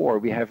mentioned before,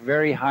 we have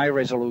very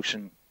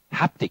high-resolution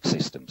haptic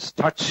systems,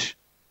 touch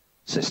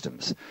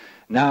systems.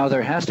 Now,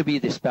 there has to be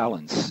this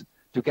balance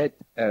to get,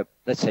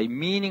 let's say,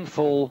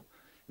 meaningful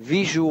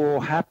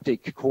visual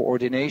haptic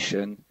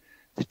coordination.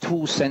 The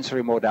two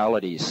sensory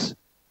modalities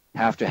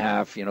have to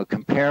have, you know,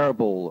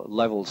 comparable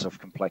levels of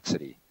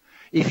complexity.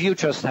 If you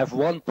just have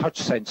one touch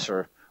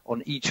sensor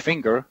on each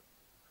finger,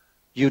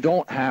 you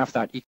don't have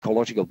that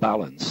ecological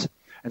balance.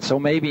 And so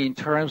maybe in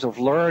terms of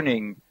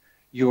learning,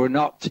 you're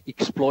not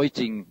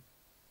exploiting,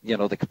 you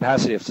know, the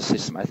capacity of the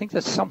system. I think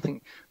that's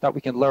something that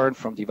we can learn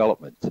from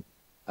development,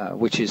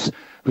 which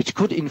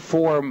could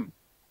inform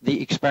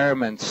the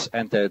experiments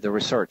and the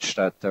research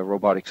that the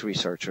robotics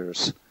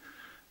researchers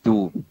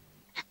do.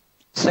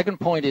 Second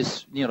point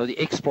is, you know, the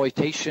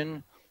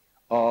exploitation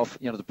of,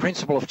 you know, the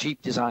principle of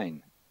cheap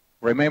design.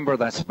 Remember,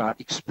 that's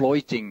about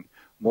exploiting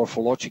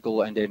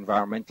morphological and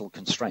environmental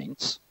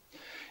constraints.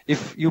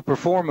 If you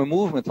perform a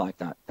movement like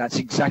that, that's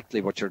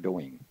exactly what you're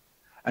doing.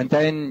 And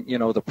then, you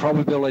know, the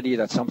probability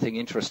that something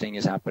interesting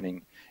is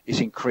happening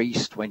is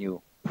increased when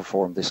you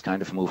perform this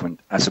kind of movement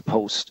as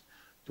opposed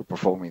to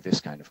performing this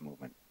kind of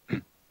movement.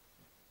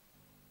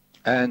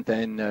 And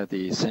then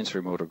the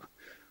sensory motor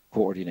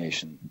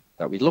coordination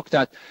that we looked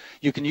at.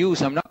 You can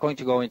use, I'm not going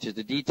to go into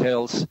the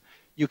details,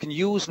 you can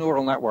use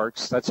neural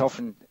networks. That's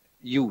often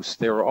used.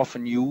 They're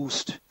often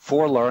used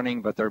for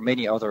learning, but there are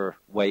many other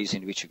ways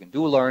in which you can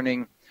do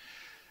learning.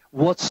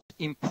 What's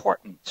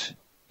important,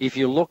 if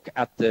you look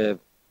at the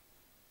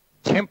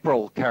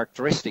temporal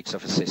characteristics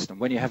of a system,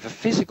 when you have a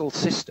physical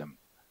system,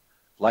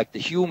 like the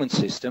human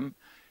system,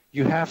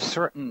 you have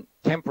certain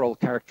temporal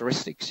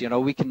characteristics. You know,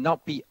 we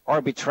cannot be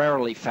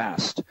arbitrarily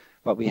fast,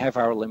 but we have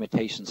our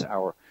limitations,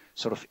 our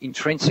sort of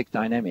intrinsic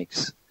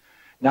dynamics.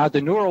 Now,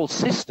 the neural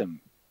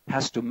system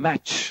has to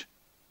match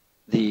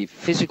the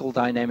physical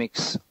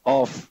dynamics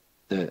of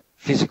the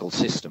physical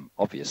system,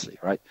 obviously,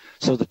 right?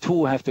 So the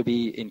two have to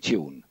be in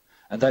tune,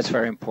 and that's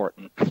very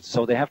important.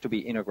 So they have to be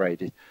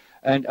integrated.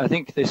 And I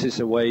think this is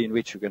a way in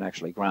which you can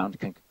actually ground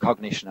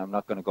cognition. I'm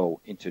not going to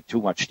go into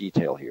too much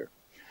detail here.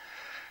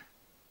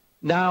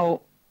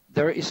 Now,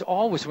 there is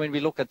always, when we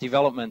look at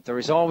development, there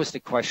is always the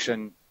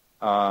question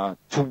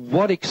to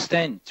what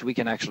extent we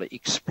can actually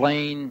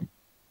explain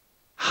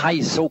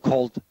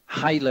so-called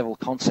high-level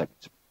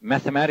concepts,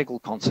 mathematical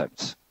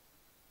concepts,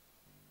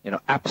 you know,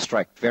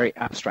 abstract, very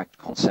abstract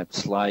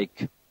concepts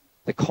like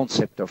the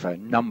concept of a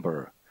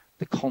number,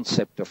 the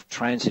concept of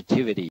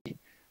transitivity,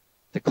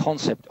 the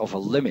concept of a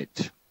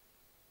limit.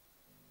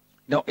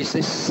 Now, is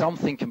this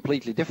something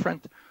completely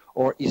different?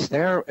 Or is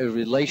there a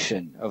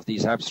relation of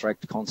these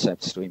abstract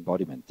concepts to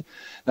embodiment?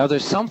 Now,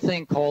 there's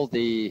something called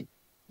the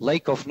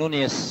Lake of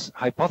Nunez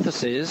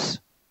hypothesis,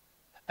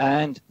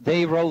 And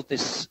they wrote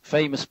this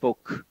famous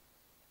book,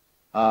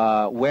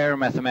 Where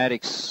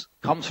Mathematics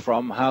Comes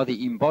From, How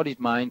the Embodied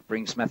Mind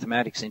Brings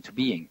Mathematics into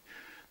Being.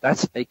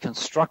 That's a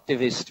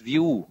constructivist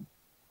view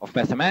of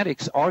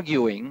mathematics,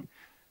 arguing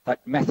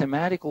that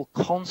mathematical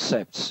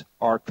concepts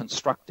are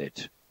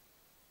constructed.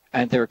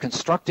 And they're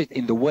constructed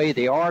in the way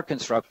they are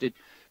constructed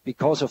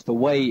because of the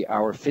way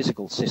our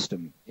physical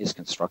system is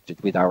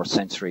constructed with our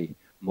sensory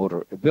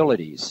motor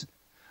abilities.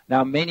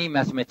 Now, many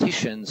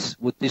mathematicians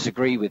would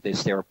disagree with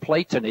this. They're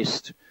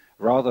Platonist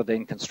rather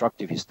than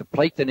constructivist. The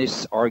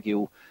Platonists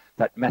argue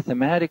that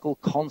mathematical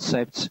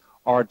concepts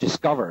are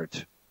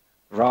discovered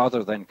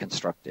rather than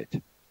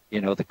constructed.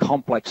 You know, the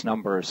complex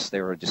numbers, they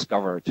are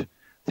discovered,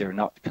 they're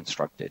not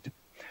constructed.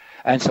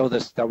 And so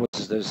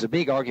there's a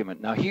big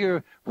argument. Now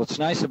here, what's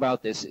nice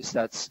about this is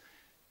that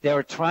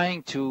they're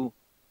trying to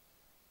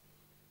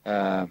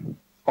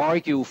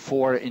argue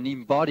for an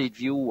embodied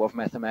view of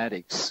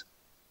mathematics.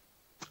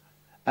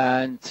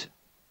 And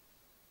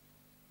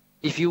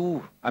if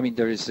you, I mean,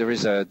 there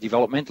is a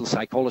developmental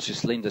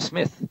psychologist, Linda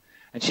Smith,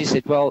 and she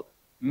said, well,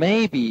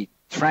 maybe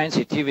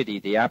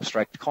transitivity, the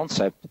abstract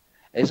concept,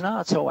 is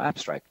not so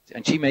abstract.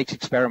 And she makes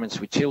experiments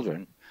with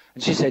children.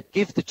 And she said,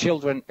 give the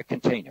children a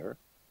container,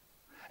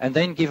 and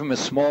then give them a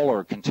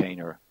smaller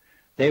container.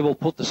 They will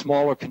put the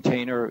smaller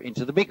container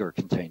into the bigger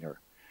container.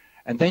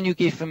 And then you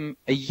give them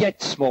a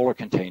yet smaller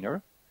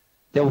container.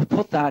 They will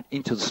put that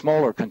into the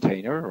smaller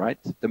container, right,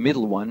 the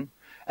middle one.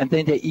 And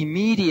then they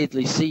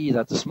immediately see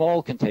that the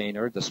small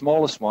container, the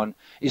smallest one,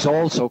 is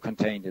also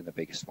contained in the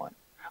biggest one,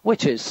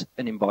 which is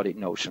an embodied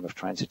notion of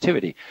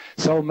transitivity.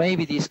 So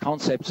maybe these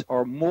concepts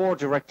are more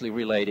directly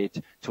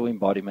related to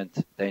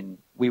embodiment than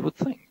we would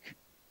think.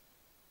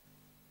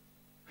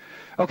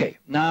 Okay,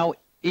 now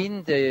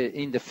in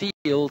the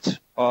field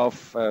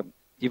of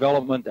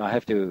development, I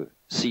have to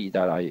see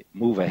that I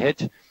move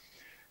ahead.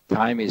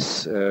 Time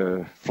is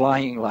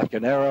flying like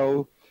an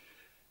arrow.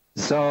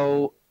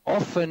 So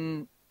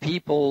often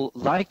people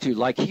like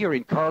here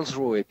in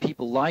Karlsruhe,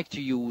 people like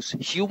to use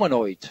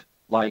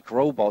humanoid-like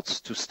robots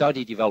to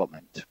study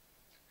development.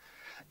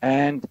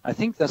 And I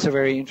think that's a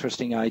very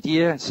interesting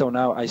idea. So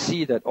now I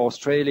see that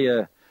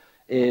Australia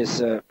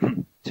is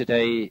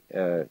today,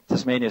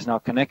 Tasmania is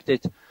not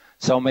connected.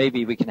 So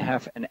maybe we can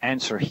have an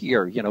answer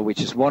here, you know,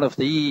 which is one of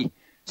the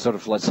sort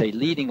of, let's say,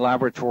 leading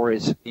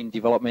laboratories in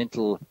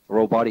developmental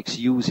robotics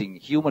using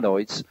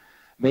humanoids.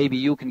 Maybe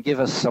you can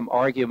give us some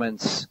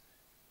arguments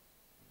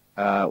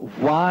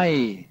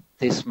why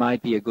this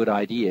might be a good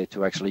idea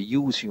to actually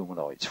use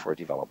humanoids for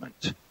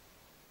development.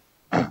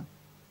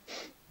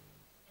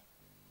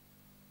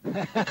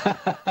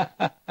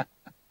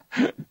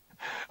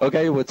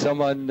 Okay, would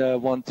someone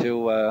want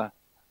to...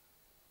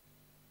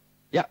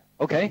 Yeah,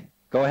 okay,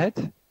 go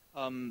ahead.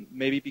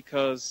 Maybe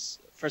because,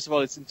 first of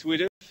all, it's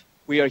intuitive.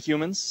 We are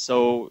humans,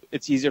 so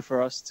it's easier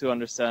for us to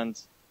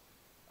understand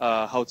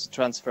how to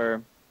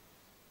transfer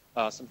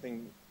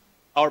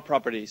our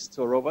properties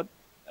to a robot,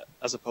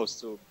 as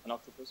opposed to an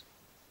octopus.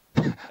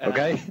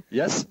 Okay,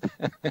 yes.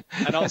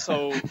 And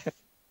also,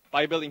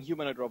 by building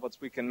humanoid robots,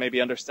 we can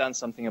maybe understand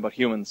something about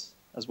humans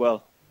as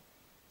well.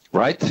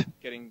 Right.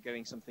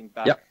 Getting something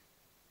back. Yeah.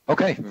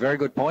 Okay, very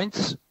good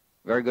points.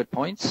 Very good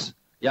points.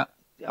 Yeah.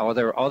 Are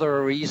there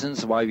other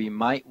reasons why we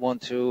might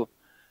want to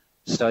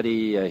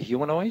study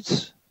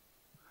humanoids?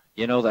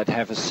 You know, that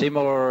have a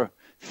similar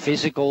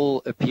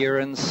physical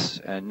appearance,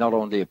 and not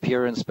only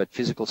appearance, but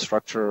physical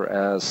structure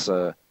as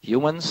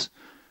humans.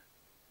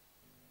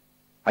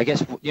 I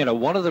guess, you know,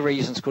 one of the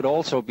reasons could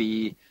also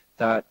be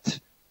that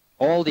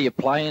all the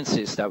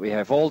appliances that we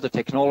have, all the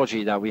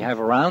technology that we have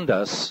around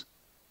us,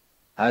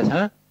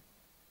 all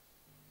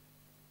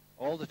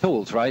the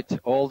tools, right?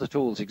 All the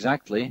tools,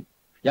 exactly.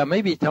 Yeah,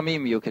 maybe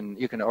Tamim,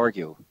 you can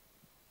argue.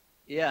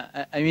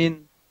 Yeah, I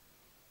mean,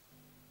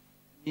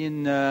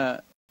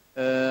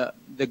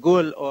 the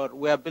goal, or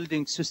we are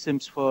building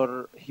systems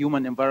for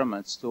human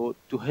environments to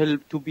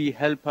be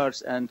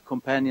helpers and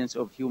companions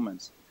of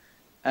humans,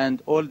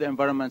 and all the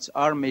environments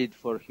are made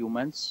for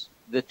humans.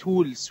 The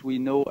tools we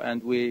know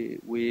and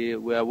we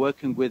are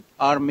working with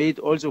are made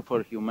also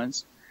for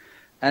humans,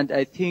 and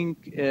I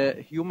think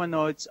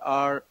humanoids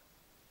are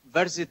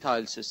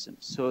versatile systems.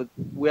 So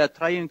we are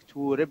trying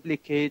to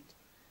replicate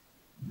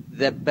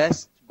the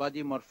best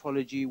body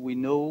morphology we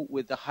know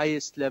with the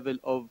highest level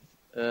of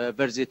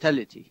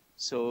versatility.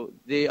 So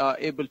they are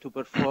able to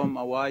perform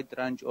a wide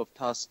range of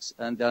tasks,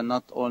 and they are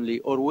not only,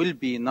 or will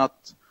be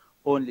not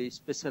only,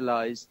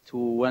 specialized to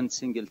one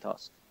single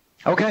task.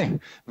 Okay,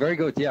 very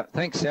good. Yeah,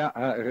 thanks. Yeah,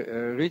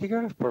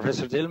 Rüdiger,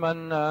 Professor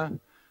Dillmann,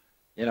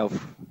 you know,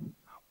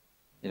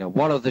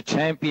 one of the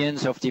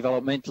champions of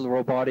developmental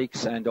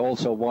robotics, and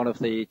also one of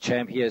the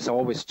he has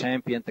always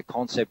championed the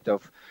concept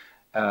of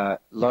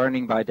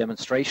learning by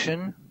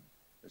demonstration.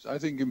 Yes, I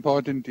think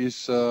important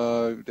is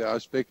the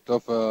aspect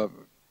of the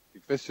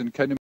question: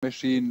 can a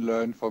machine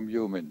learn from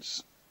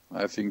humans?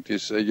 I think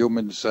this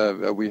humans,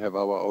 we have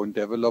our own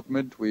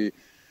development. We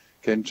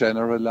can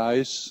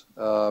generalize.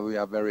 We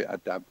are very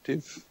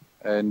adaptive,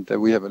 and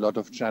we have a lot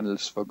of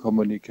channels for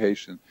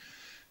communication.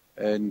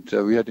 And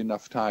we had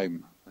enough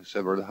time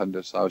several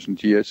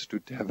 100,000 years to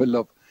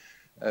develop.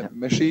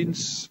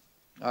 Machines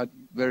are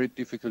very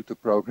difficult to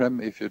program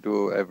if you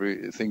do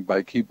everything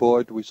by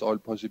keyboard with all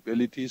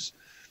possibilities.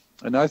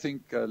 And I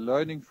think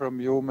learning from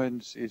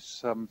humans is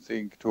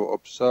something to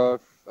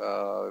observe,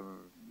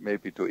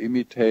 maybe to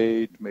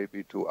imitate,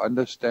 maybe to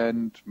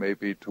understand,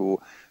 maybe to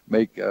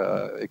make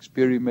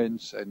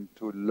experiments and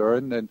to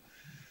learn. And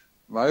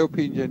my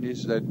opinion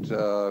is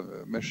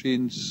that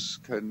machines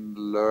can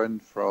learn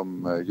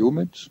from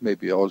humans,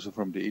 maybe also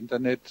from the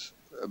internet,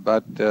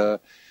 but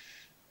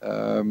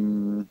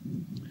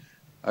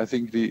I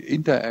think the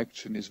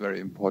interaction is very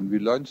important. We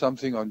learn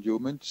something on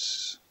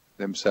humans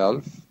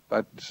themselves,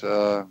 but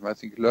I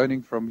think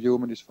learning from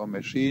humans is for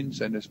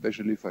machines and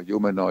especially for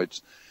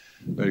humanoids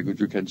very good.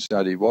 You can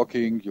study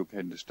walking, you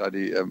can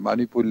study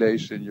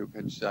manipulation, you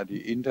can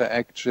study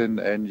interaction,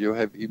 and you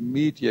have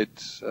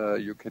immediate,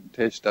 you can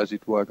test does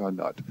it work or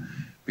not,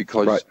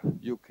 because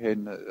you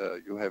can,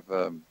 you have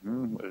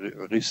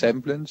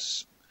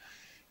resemblance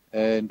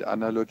and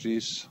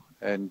analogies.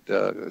 And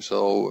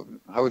so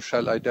how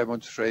shall I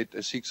demonstrate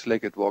a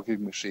six-legged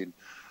walking machine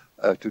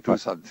to do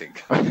something?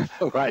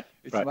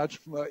 It's much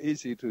more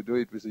easy to do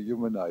it with a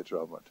humanoid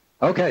robot.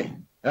 Okay,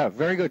 yeah,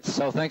 very good.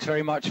 So thanks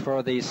very much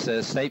for these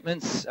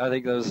statements. I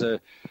think those are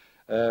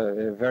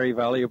very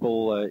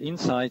valuable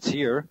insights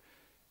here.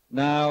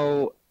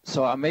 Now,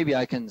 so maybe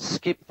I can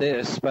skip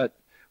this, but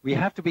we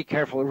have to be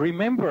careful.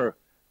 Remember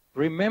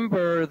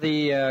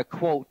the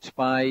quote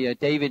by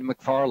David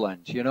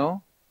McFarland, you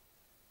know?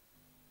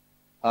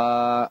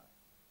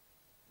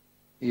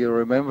 You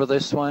remember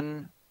this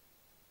one?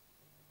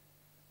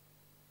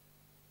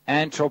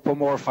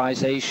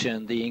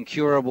 Anthropomorphization, the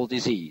incurable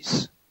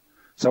disease.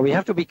 So we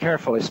have to be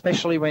careful,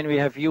 especially when we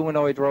have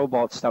humanoid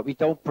robots, that we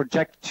don't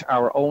project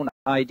our own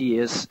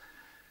ideas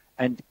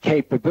and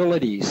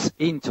capabilities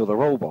into the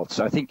robots.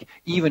 I think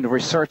even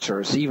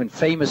researchers, even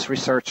famous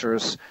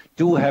researchers,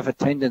 do have a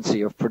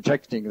tendency of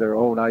projecting their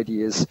own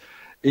ideas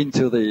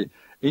into the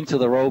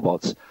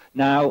robots.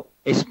 Now,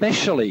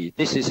 especially,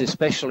 this is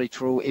especially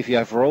true if you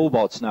have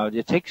robots. Now,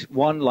 you take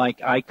one like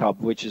ICOB,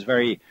 which is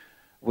very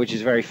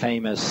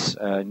famous,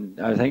 and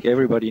I think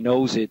everybody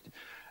knows it.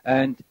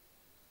 And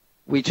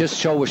we just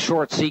show a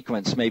short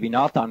sequence, maybe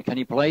Nathan. Can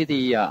you play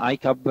the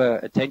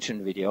ICOB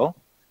attention video?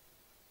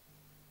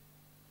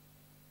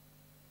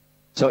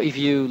 So if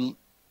you,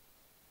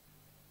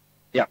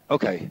 yeah,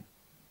 okay.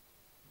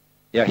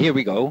 Yeah, here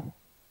we go.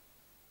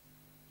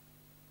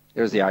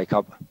 There's the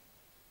ICOB.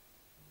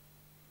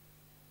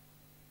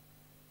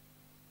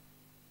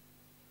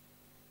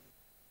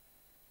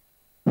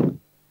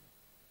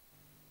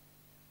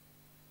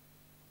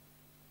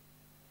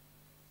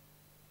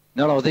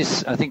 No,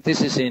 this, I think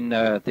this is in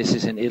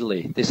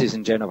Italy. This is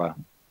in Genova.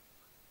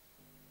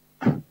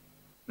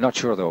 Not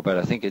sure though, but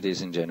I think it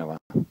is in Genova.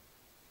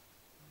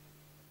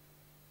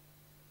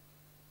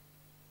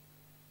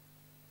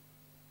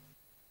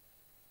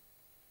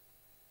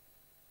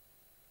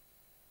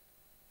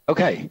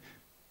 Okay,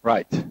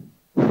 right.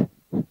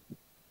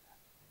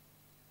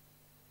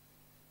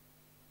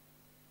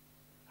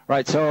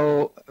 Right,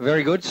 so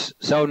very good.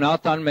 So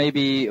Nathan,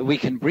 maybe we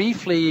can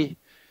briefly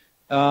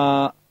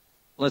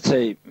let's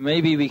say,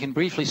 maybe we can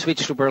briefly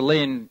switch to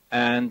Berlin,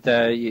 and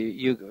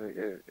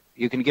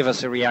you can give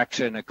us a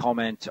reaction, a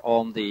comment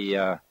on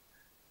the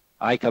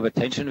ICOB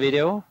attention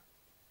video.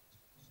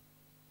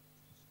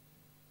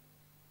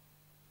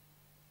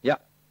 Yeah.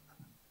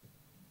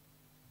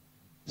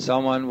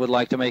 Someone would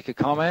like to make a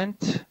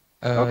comment?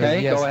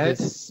 Okay, yes, go ahead.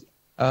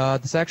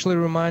 This actually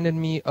reminded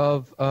me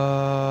of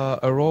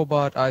a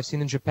robot I've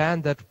seen in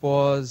Japan that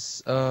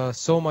was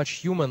so much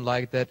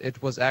human-like that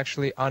it was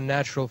actually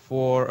unnatural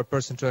for a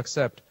person to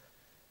accept.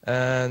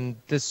 And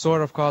this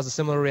sort of caused a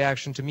similar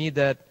reaction to me,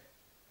 that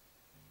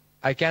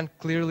I can't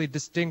clearly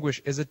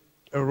distinguish, is it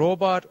a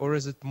robot or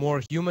is it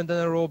more human than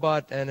a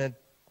robot, and it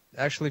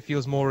actually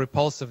feels more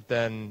repulsive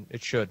than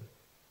it should.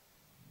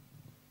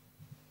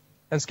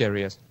 And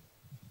scary, yes.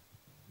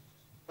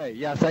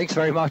 Yeah, thanks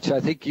very much. I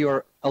think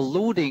you're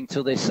alluding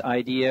to this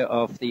idea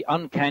of the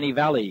uncanny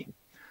valley,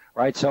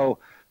 right? So,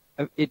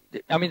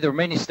 I mean, there are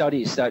many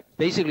studies that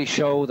basically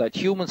show that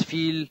humans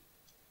feel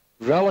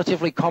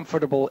relatively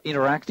comfortable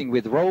interacting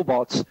with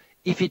robots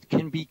if it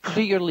can be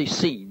clearly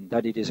seen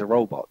that it is a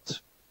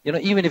robot. You know,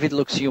 even if it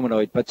looks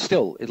humanoid, but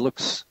still, it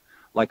looks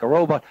like a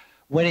robot.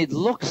 When it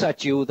looks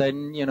at you,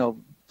 then, you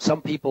know,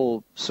 some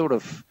people sort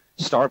of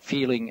start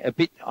feeling a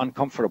bit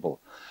uncomfortable.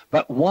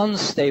 But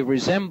once they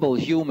resemble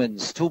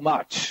humans too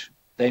much,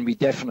 then we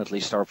definitely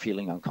start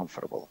feeling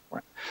uncomfortable.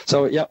 Right?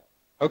 So, yeah,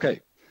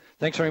 okay.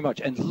 Thanks very much.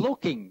 And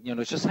looking, you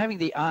know, just having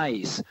the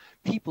eyes,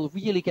 people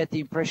really get the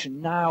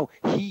impression now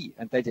he,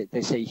 and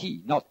they say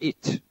he, not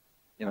it.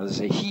 You know, they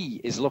say he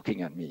is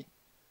looking at me.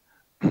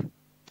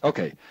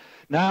 Okay.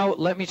 Now,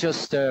 let me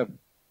just,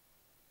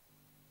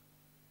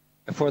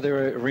 for the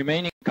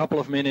remaining couple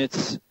of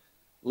minutes,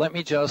 let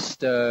me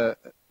just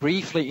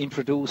briefly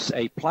introduce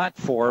a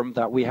platform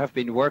that we have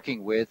been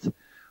working with,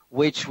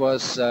 which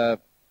was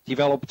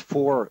developed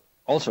for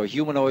also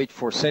humanoid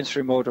for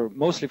sensory motor,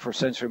 mostly for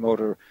sensory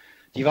motor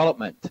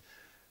development.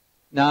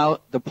 Now,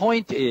 the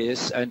point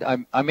is,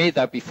 and I made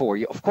that before,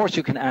 of course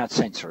you can add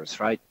sensors,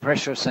 right?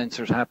 Pressure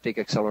sensors, haptic,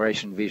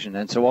 acceleration, vision,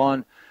 and so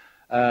on,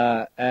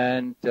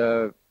 and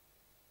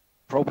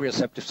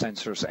proprioceptive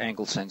sensors,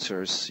 angle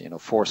sensors,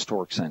 force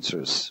torque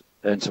sensors,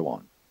 and so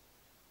on.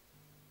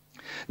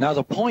 Now,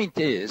 the point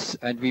is,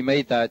 and we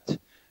made that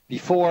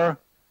before,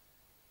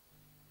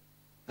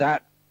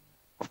 that,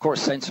 of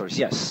course, sensors,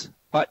 yes,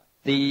 but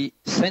the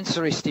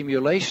sensory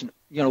stimulation,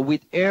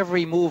 with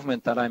every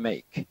movement that I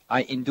make,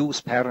 I induce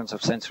patterns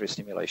of sensory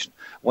stimulation.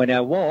 When I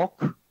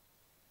walk,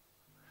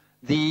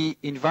 the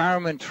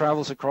environment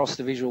travels across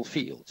the visual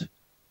field.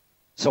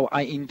 So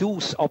I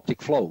induce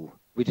optic flow.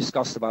 We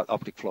discussed about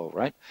optic flow,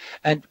 right?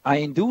 And I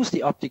induce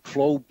the optic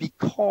flow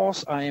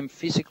because I am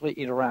physically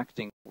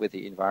interacting with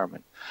the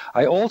environment.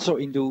 I also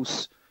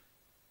induce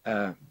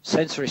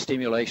sensory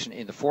stimulation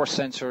in the force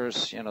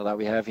sensors, that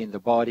we have in the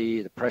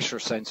body, the pressure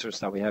sensors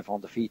that we have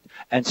on the feet,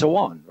 and so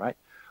on, right?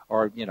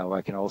 Or,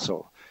 I can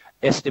also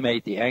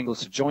estimate the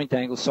angles, the joint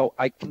angles. So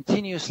I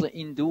continuously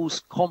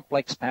induce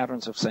complex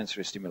patterns of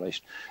sensory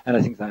stimulation. And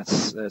I think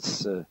that's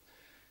the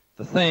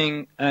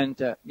thing. And,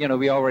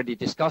 we already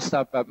discussed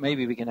that, but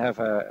maybe we can have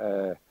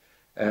a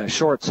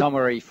short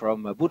summary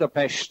from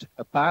Budapest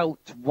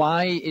about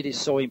why it is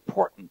so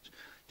important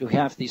to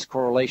have these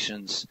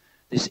correlations,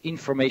 this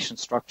information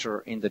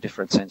structure in the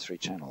different sensory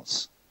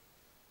channels.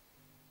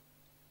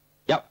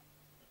 Yep.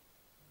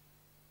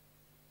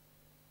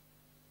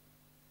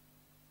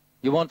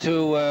 You want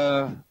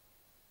to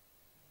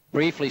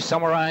briefly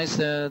summarize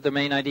the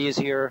main ideas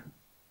here?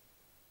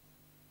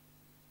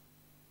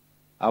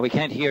 We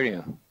can't hear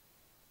you.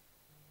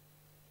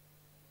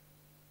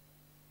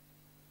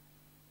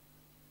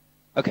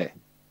 Okay.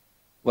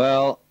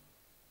 Well,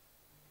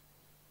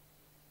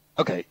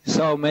 okay,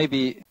 so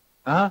maybe,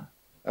 no,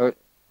 I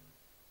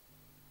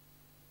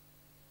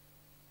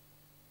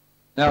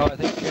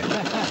think.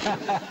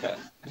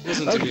 It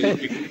wasn't okay. To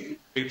be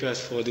prepared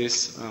for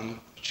this,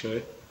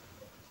 actually.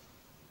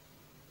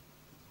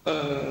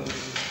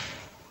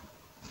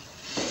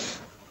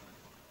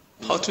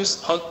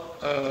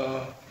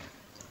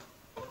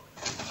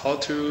 How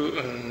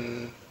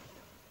to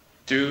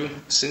do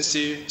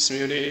sensory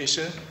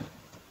simulation?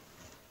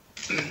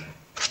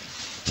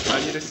 I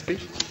need to speak.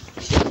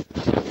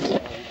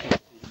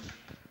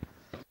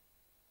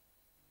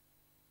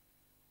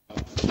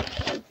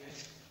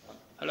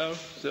 Hello,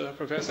 the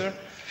professor,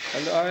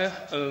 and I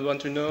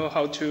want to know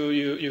how to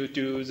you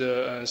do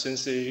the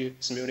sensory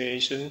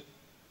simulation.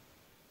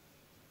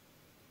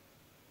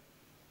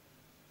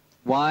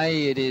 Why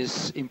it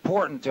is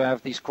important to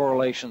have these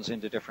correlations in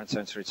the different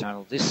sensory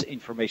channels, this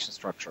information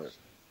structure.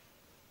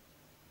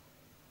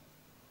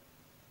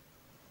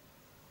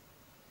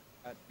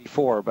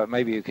 Before, but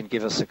maybe you can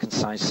give us a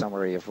concise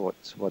summary of what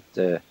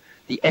the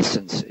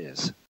essence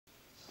is.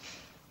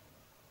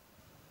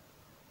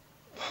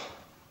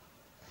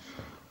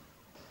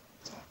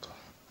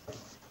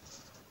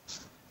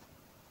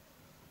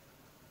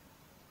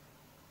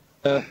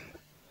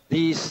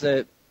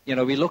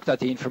 We looked at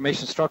the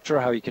information structure,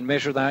 how you can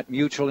measure that,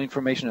 mutual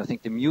information. I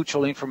think the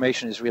mutual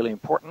information is really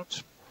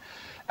important.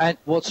 And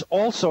what's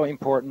also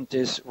important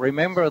is,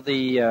 remember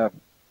the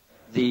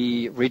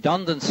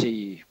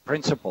redundancy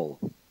principle,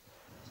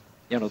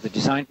 the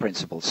design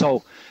principle.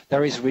 So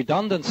there is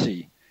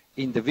redundancy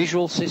in the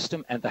visual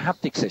system and the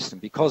haptic system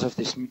because of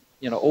this,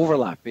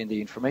 overlap in the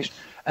information.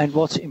 And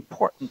what's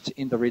important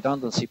in the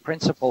redundancy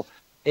principle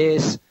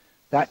is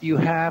that you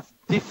have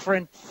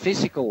different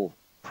physical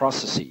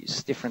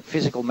processes, different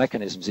physical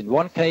mechanisms. In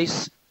one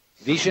case,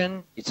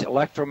 vision, it's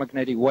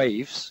electromagnetic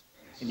waves.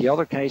 In the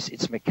other case,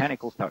 it's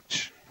mechanical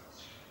touch.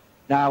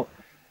 Now,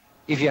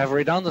 if you have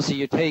redundancy,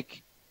 you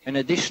take an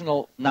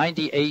additional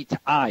 98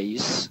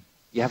 eyes,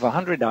 you have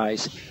 100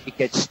 eyes, it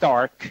gets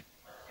dark,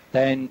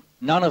 then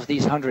none of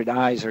these 100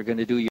 eyes are going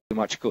to do you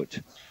much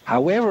good.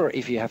 However,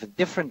 if you have a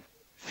different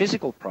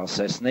physical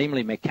process,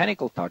 namely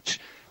mechanical touch,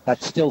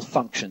 that still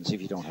functions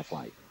if you don't have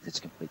light. It's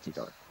completely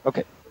dark.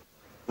 Okay.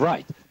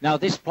 Right. Now,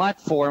 this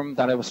platform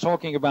that I was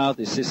talking about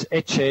is this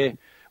SHAIL,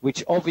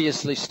 which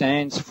obviously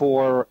stands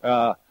for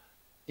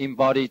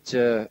embodied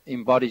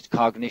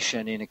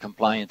cognition in a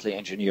compliantly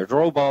engineered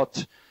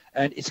robot,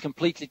 and it's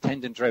completely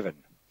tendon-driven.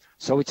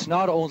 So it's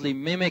not only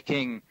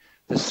mimicking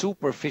the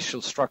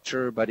superficial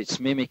structure, but it's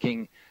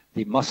mimicking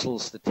the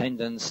muscles, the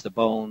tendons, the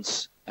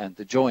bones, and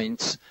the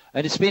joints.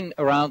 And it's been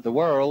around the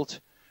world.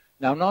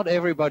 Now, not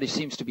everybody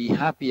seems to be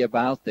happy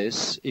about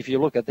this. If you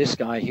look at this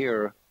guy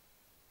here,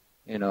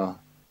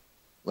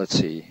 let's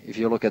see. If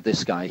you look at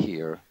this guy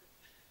here,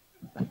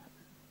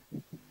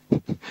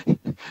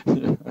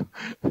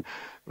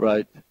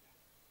 right.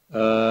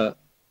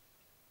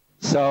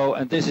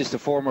 And this is the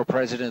former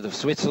president of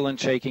Switzerland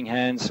shaking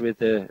hands with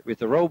the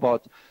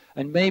robot.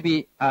 And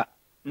maybe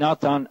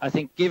not on. I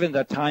think, given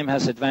that time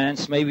has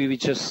advanced, maybe we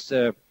just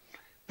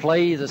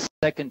play the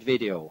second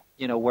video.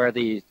 Where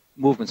the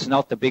movement's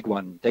not the big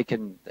one. They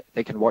can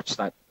watch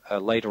that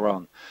later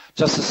on.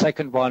 Just the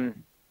second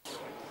one.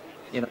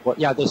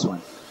 Yeah, this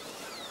one.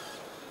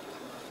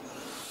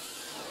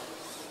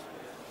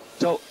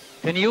 So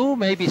Can you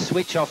maybe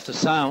switch off the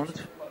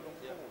sound?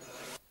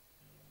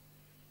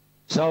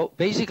 So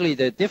basically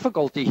the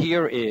difficulty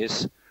here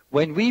is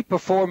when we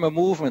perform a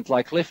movement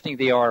like lifting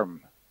the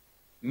arm,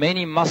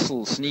 many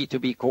muscles need to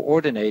be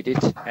coordinated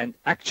and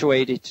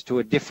actuated to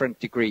a different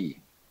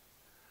degree.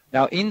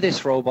 Now in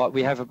this robot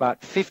we have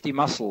about 50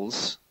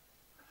 muscles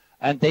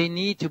and they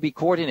need to be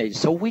coordinated.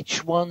 So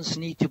which ones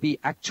need to be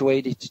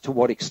actuated to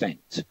what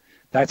extent?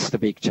 That's the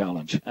big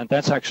challenge. And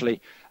that's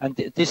actually, and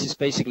this is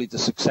basically the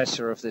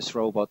successor of this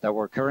robot that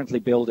we're currently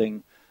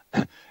building.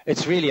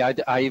 It's really,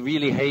 I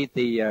really hate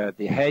the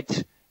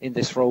head in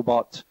this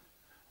robot.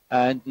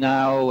 And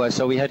now,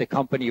 so we had a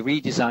company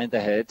redesign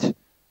the head,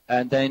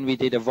 and then we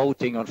did a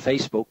voting on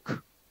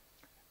Facebook,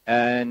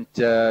 and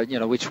you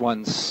know which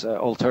ones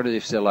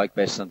alternatives they like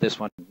best, and this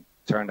one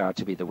turned out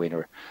to be the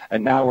winner.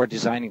 And now we're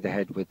designing the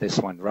head with this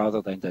one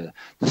rather than the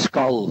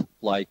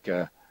skull-like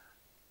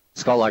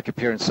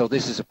appearance. So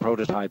this is a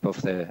prototype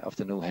of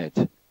the new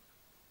head.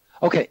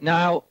 Okay,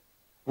 now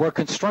we're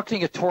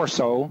constructing a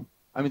torso.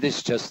 I mean, this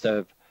is just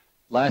the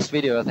last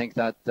video I think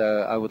that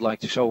I would like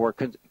to show. We're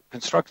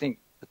constructing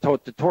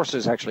the torso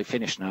is actually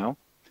finished now.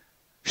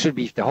 Should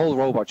be, the whole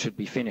robot should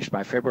be finished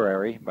by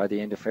February, by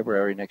the end of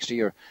February next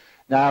year.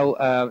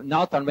 Now,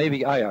 not on maybe,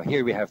 yeah,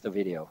 here we have the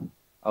video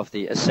of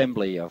the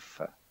assembly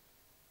of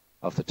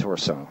the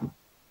torso.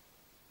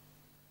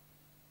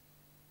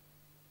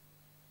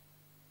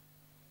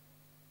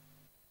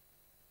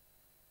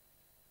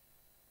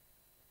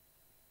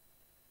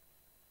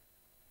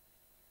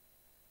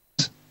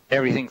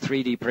 Everything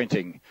 3D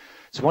printing.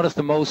 It's one of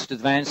the most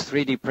advanced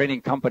 3D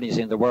printing companies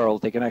in the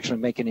world. They can actually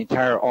make an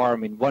entire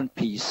arm in one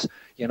piece,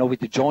 you know, with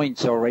the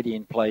joints already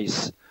in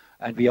place,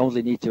 and we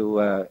only need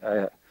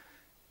to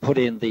put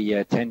in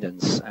the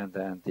tendons and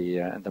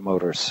the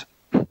motors.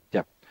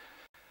 Yeah,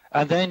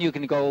 and then you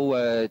can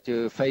go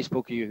to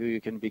Facebook.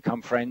 You can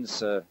become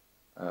friends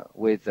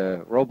with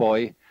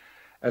Roboy.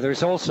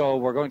 There's also,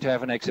 we're going to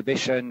have an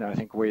exhibition, I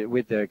think,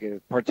 with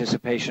the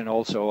participation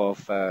also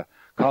of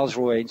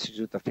Karlsruhe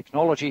Institute of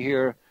Technology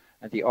here,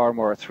 and the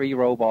Armor 3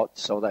 robot,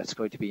 so that's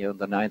going to be on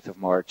the 9th of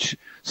March.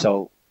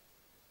 So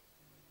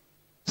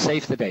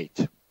save the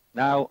date.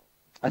 Now,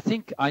 I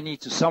think I need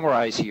to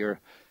summarize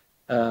here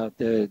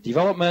the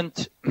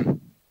development.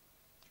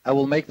 I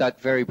will make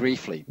that very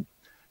briefly.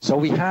 So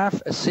we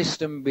have a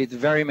system with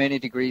very many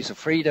degrees of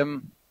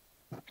freedom.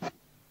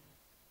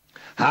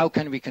 How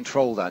can we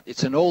control that?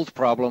 It's an old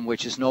problem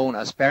which is known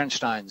as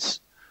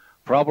Bernstein's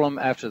problem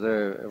after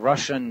the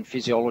Russian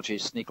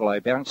physiologist Nikolai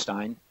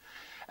Bernstein.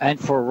 And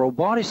for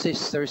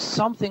roboticists, there's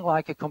something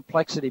like a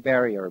complexity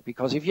barrier,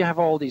 because if you have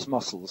all these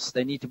muscles,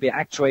 they need to be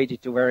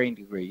actuated to varying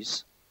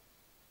degrees.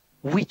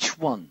 Which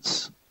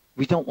ones?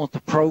 We don't want to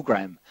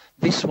program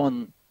this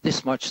one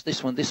this much,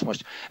 this one this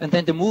much. And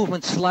then the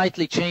movement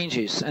slightly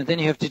changes, and then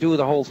you have to do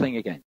the whole thing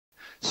again.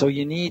 So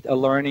you need a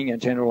learning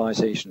and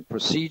generalization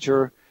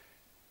procedure.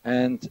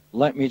 And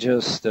let me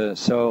just,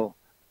 you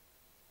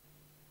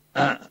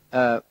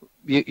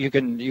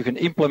can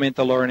implement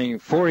the learning,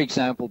 for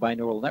example, by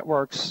neural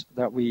networks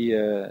that we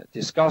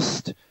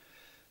discussed.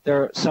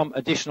 There are some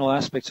additional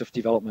aspects of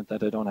development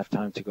that I don't have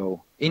time to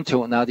go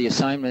into. Now, the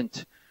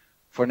assignment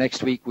for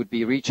next week would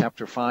be read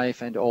chapter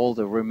 5 and all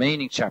the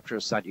remaining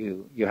chapters that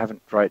you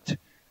haven't read,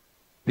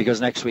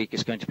 because next week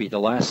is going to be the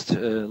last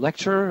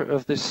lecture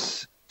of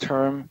this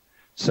term.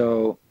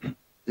 So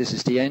this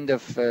is the end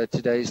of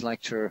today's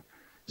lecture.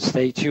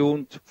 Stay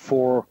tuned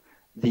for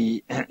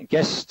the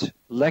guest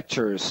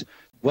lectures.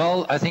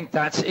 Well, I think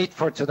that's it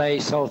for today.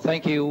 So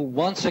thank you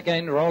once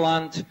again,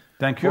 Roland,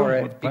 for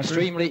an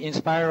extremely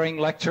inspiring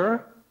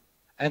lecture.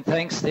 And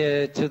thanks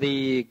to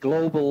the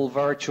global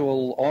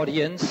virtual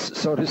audience,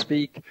 so to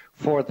speak,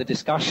 for the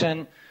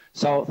discussion.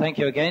 So thank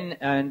you again.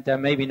 And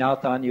maybe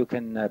Nathan, you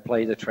can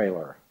play the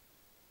trailer.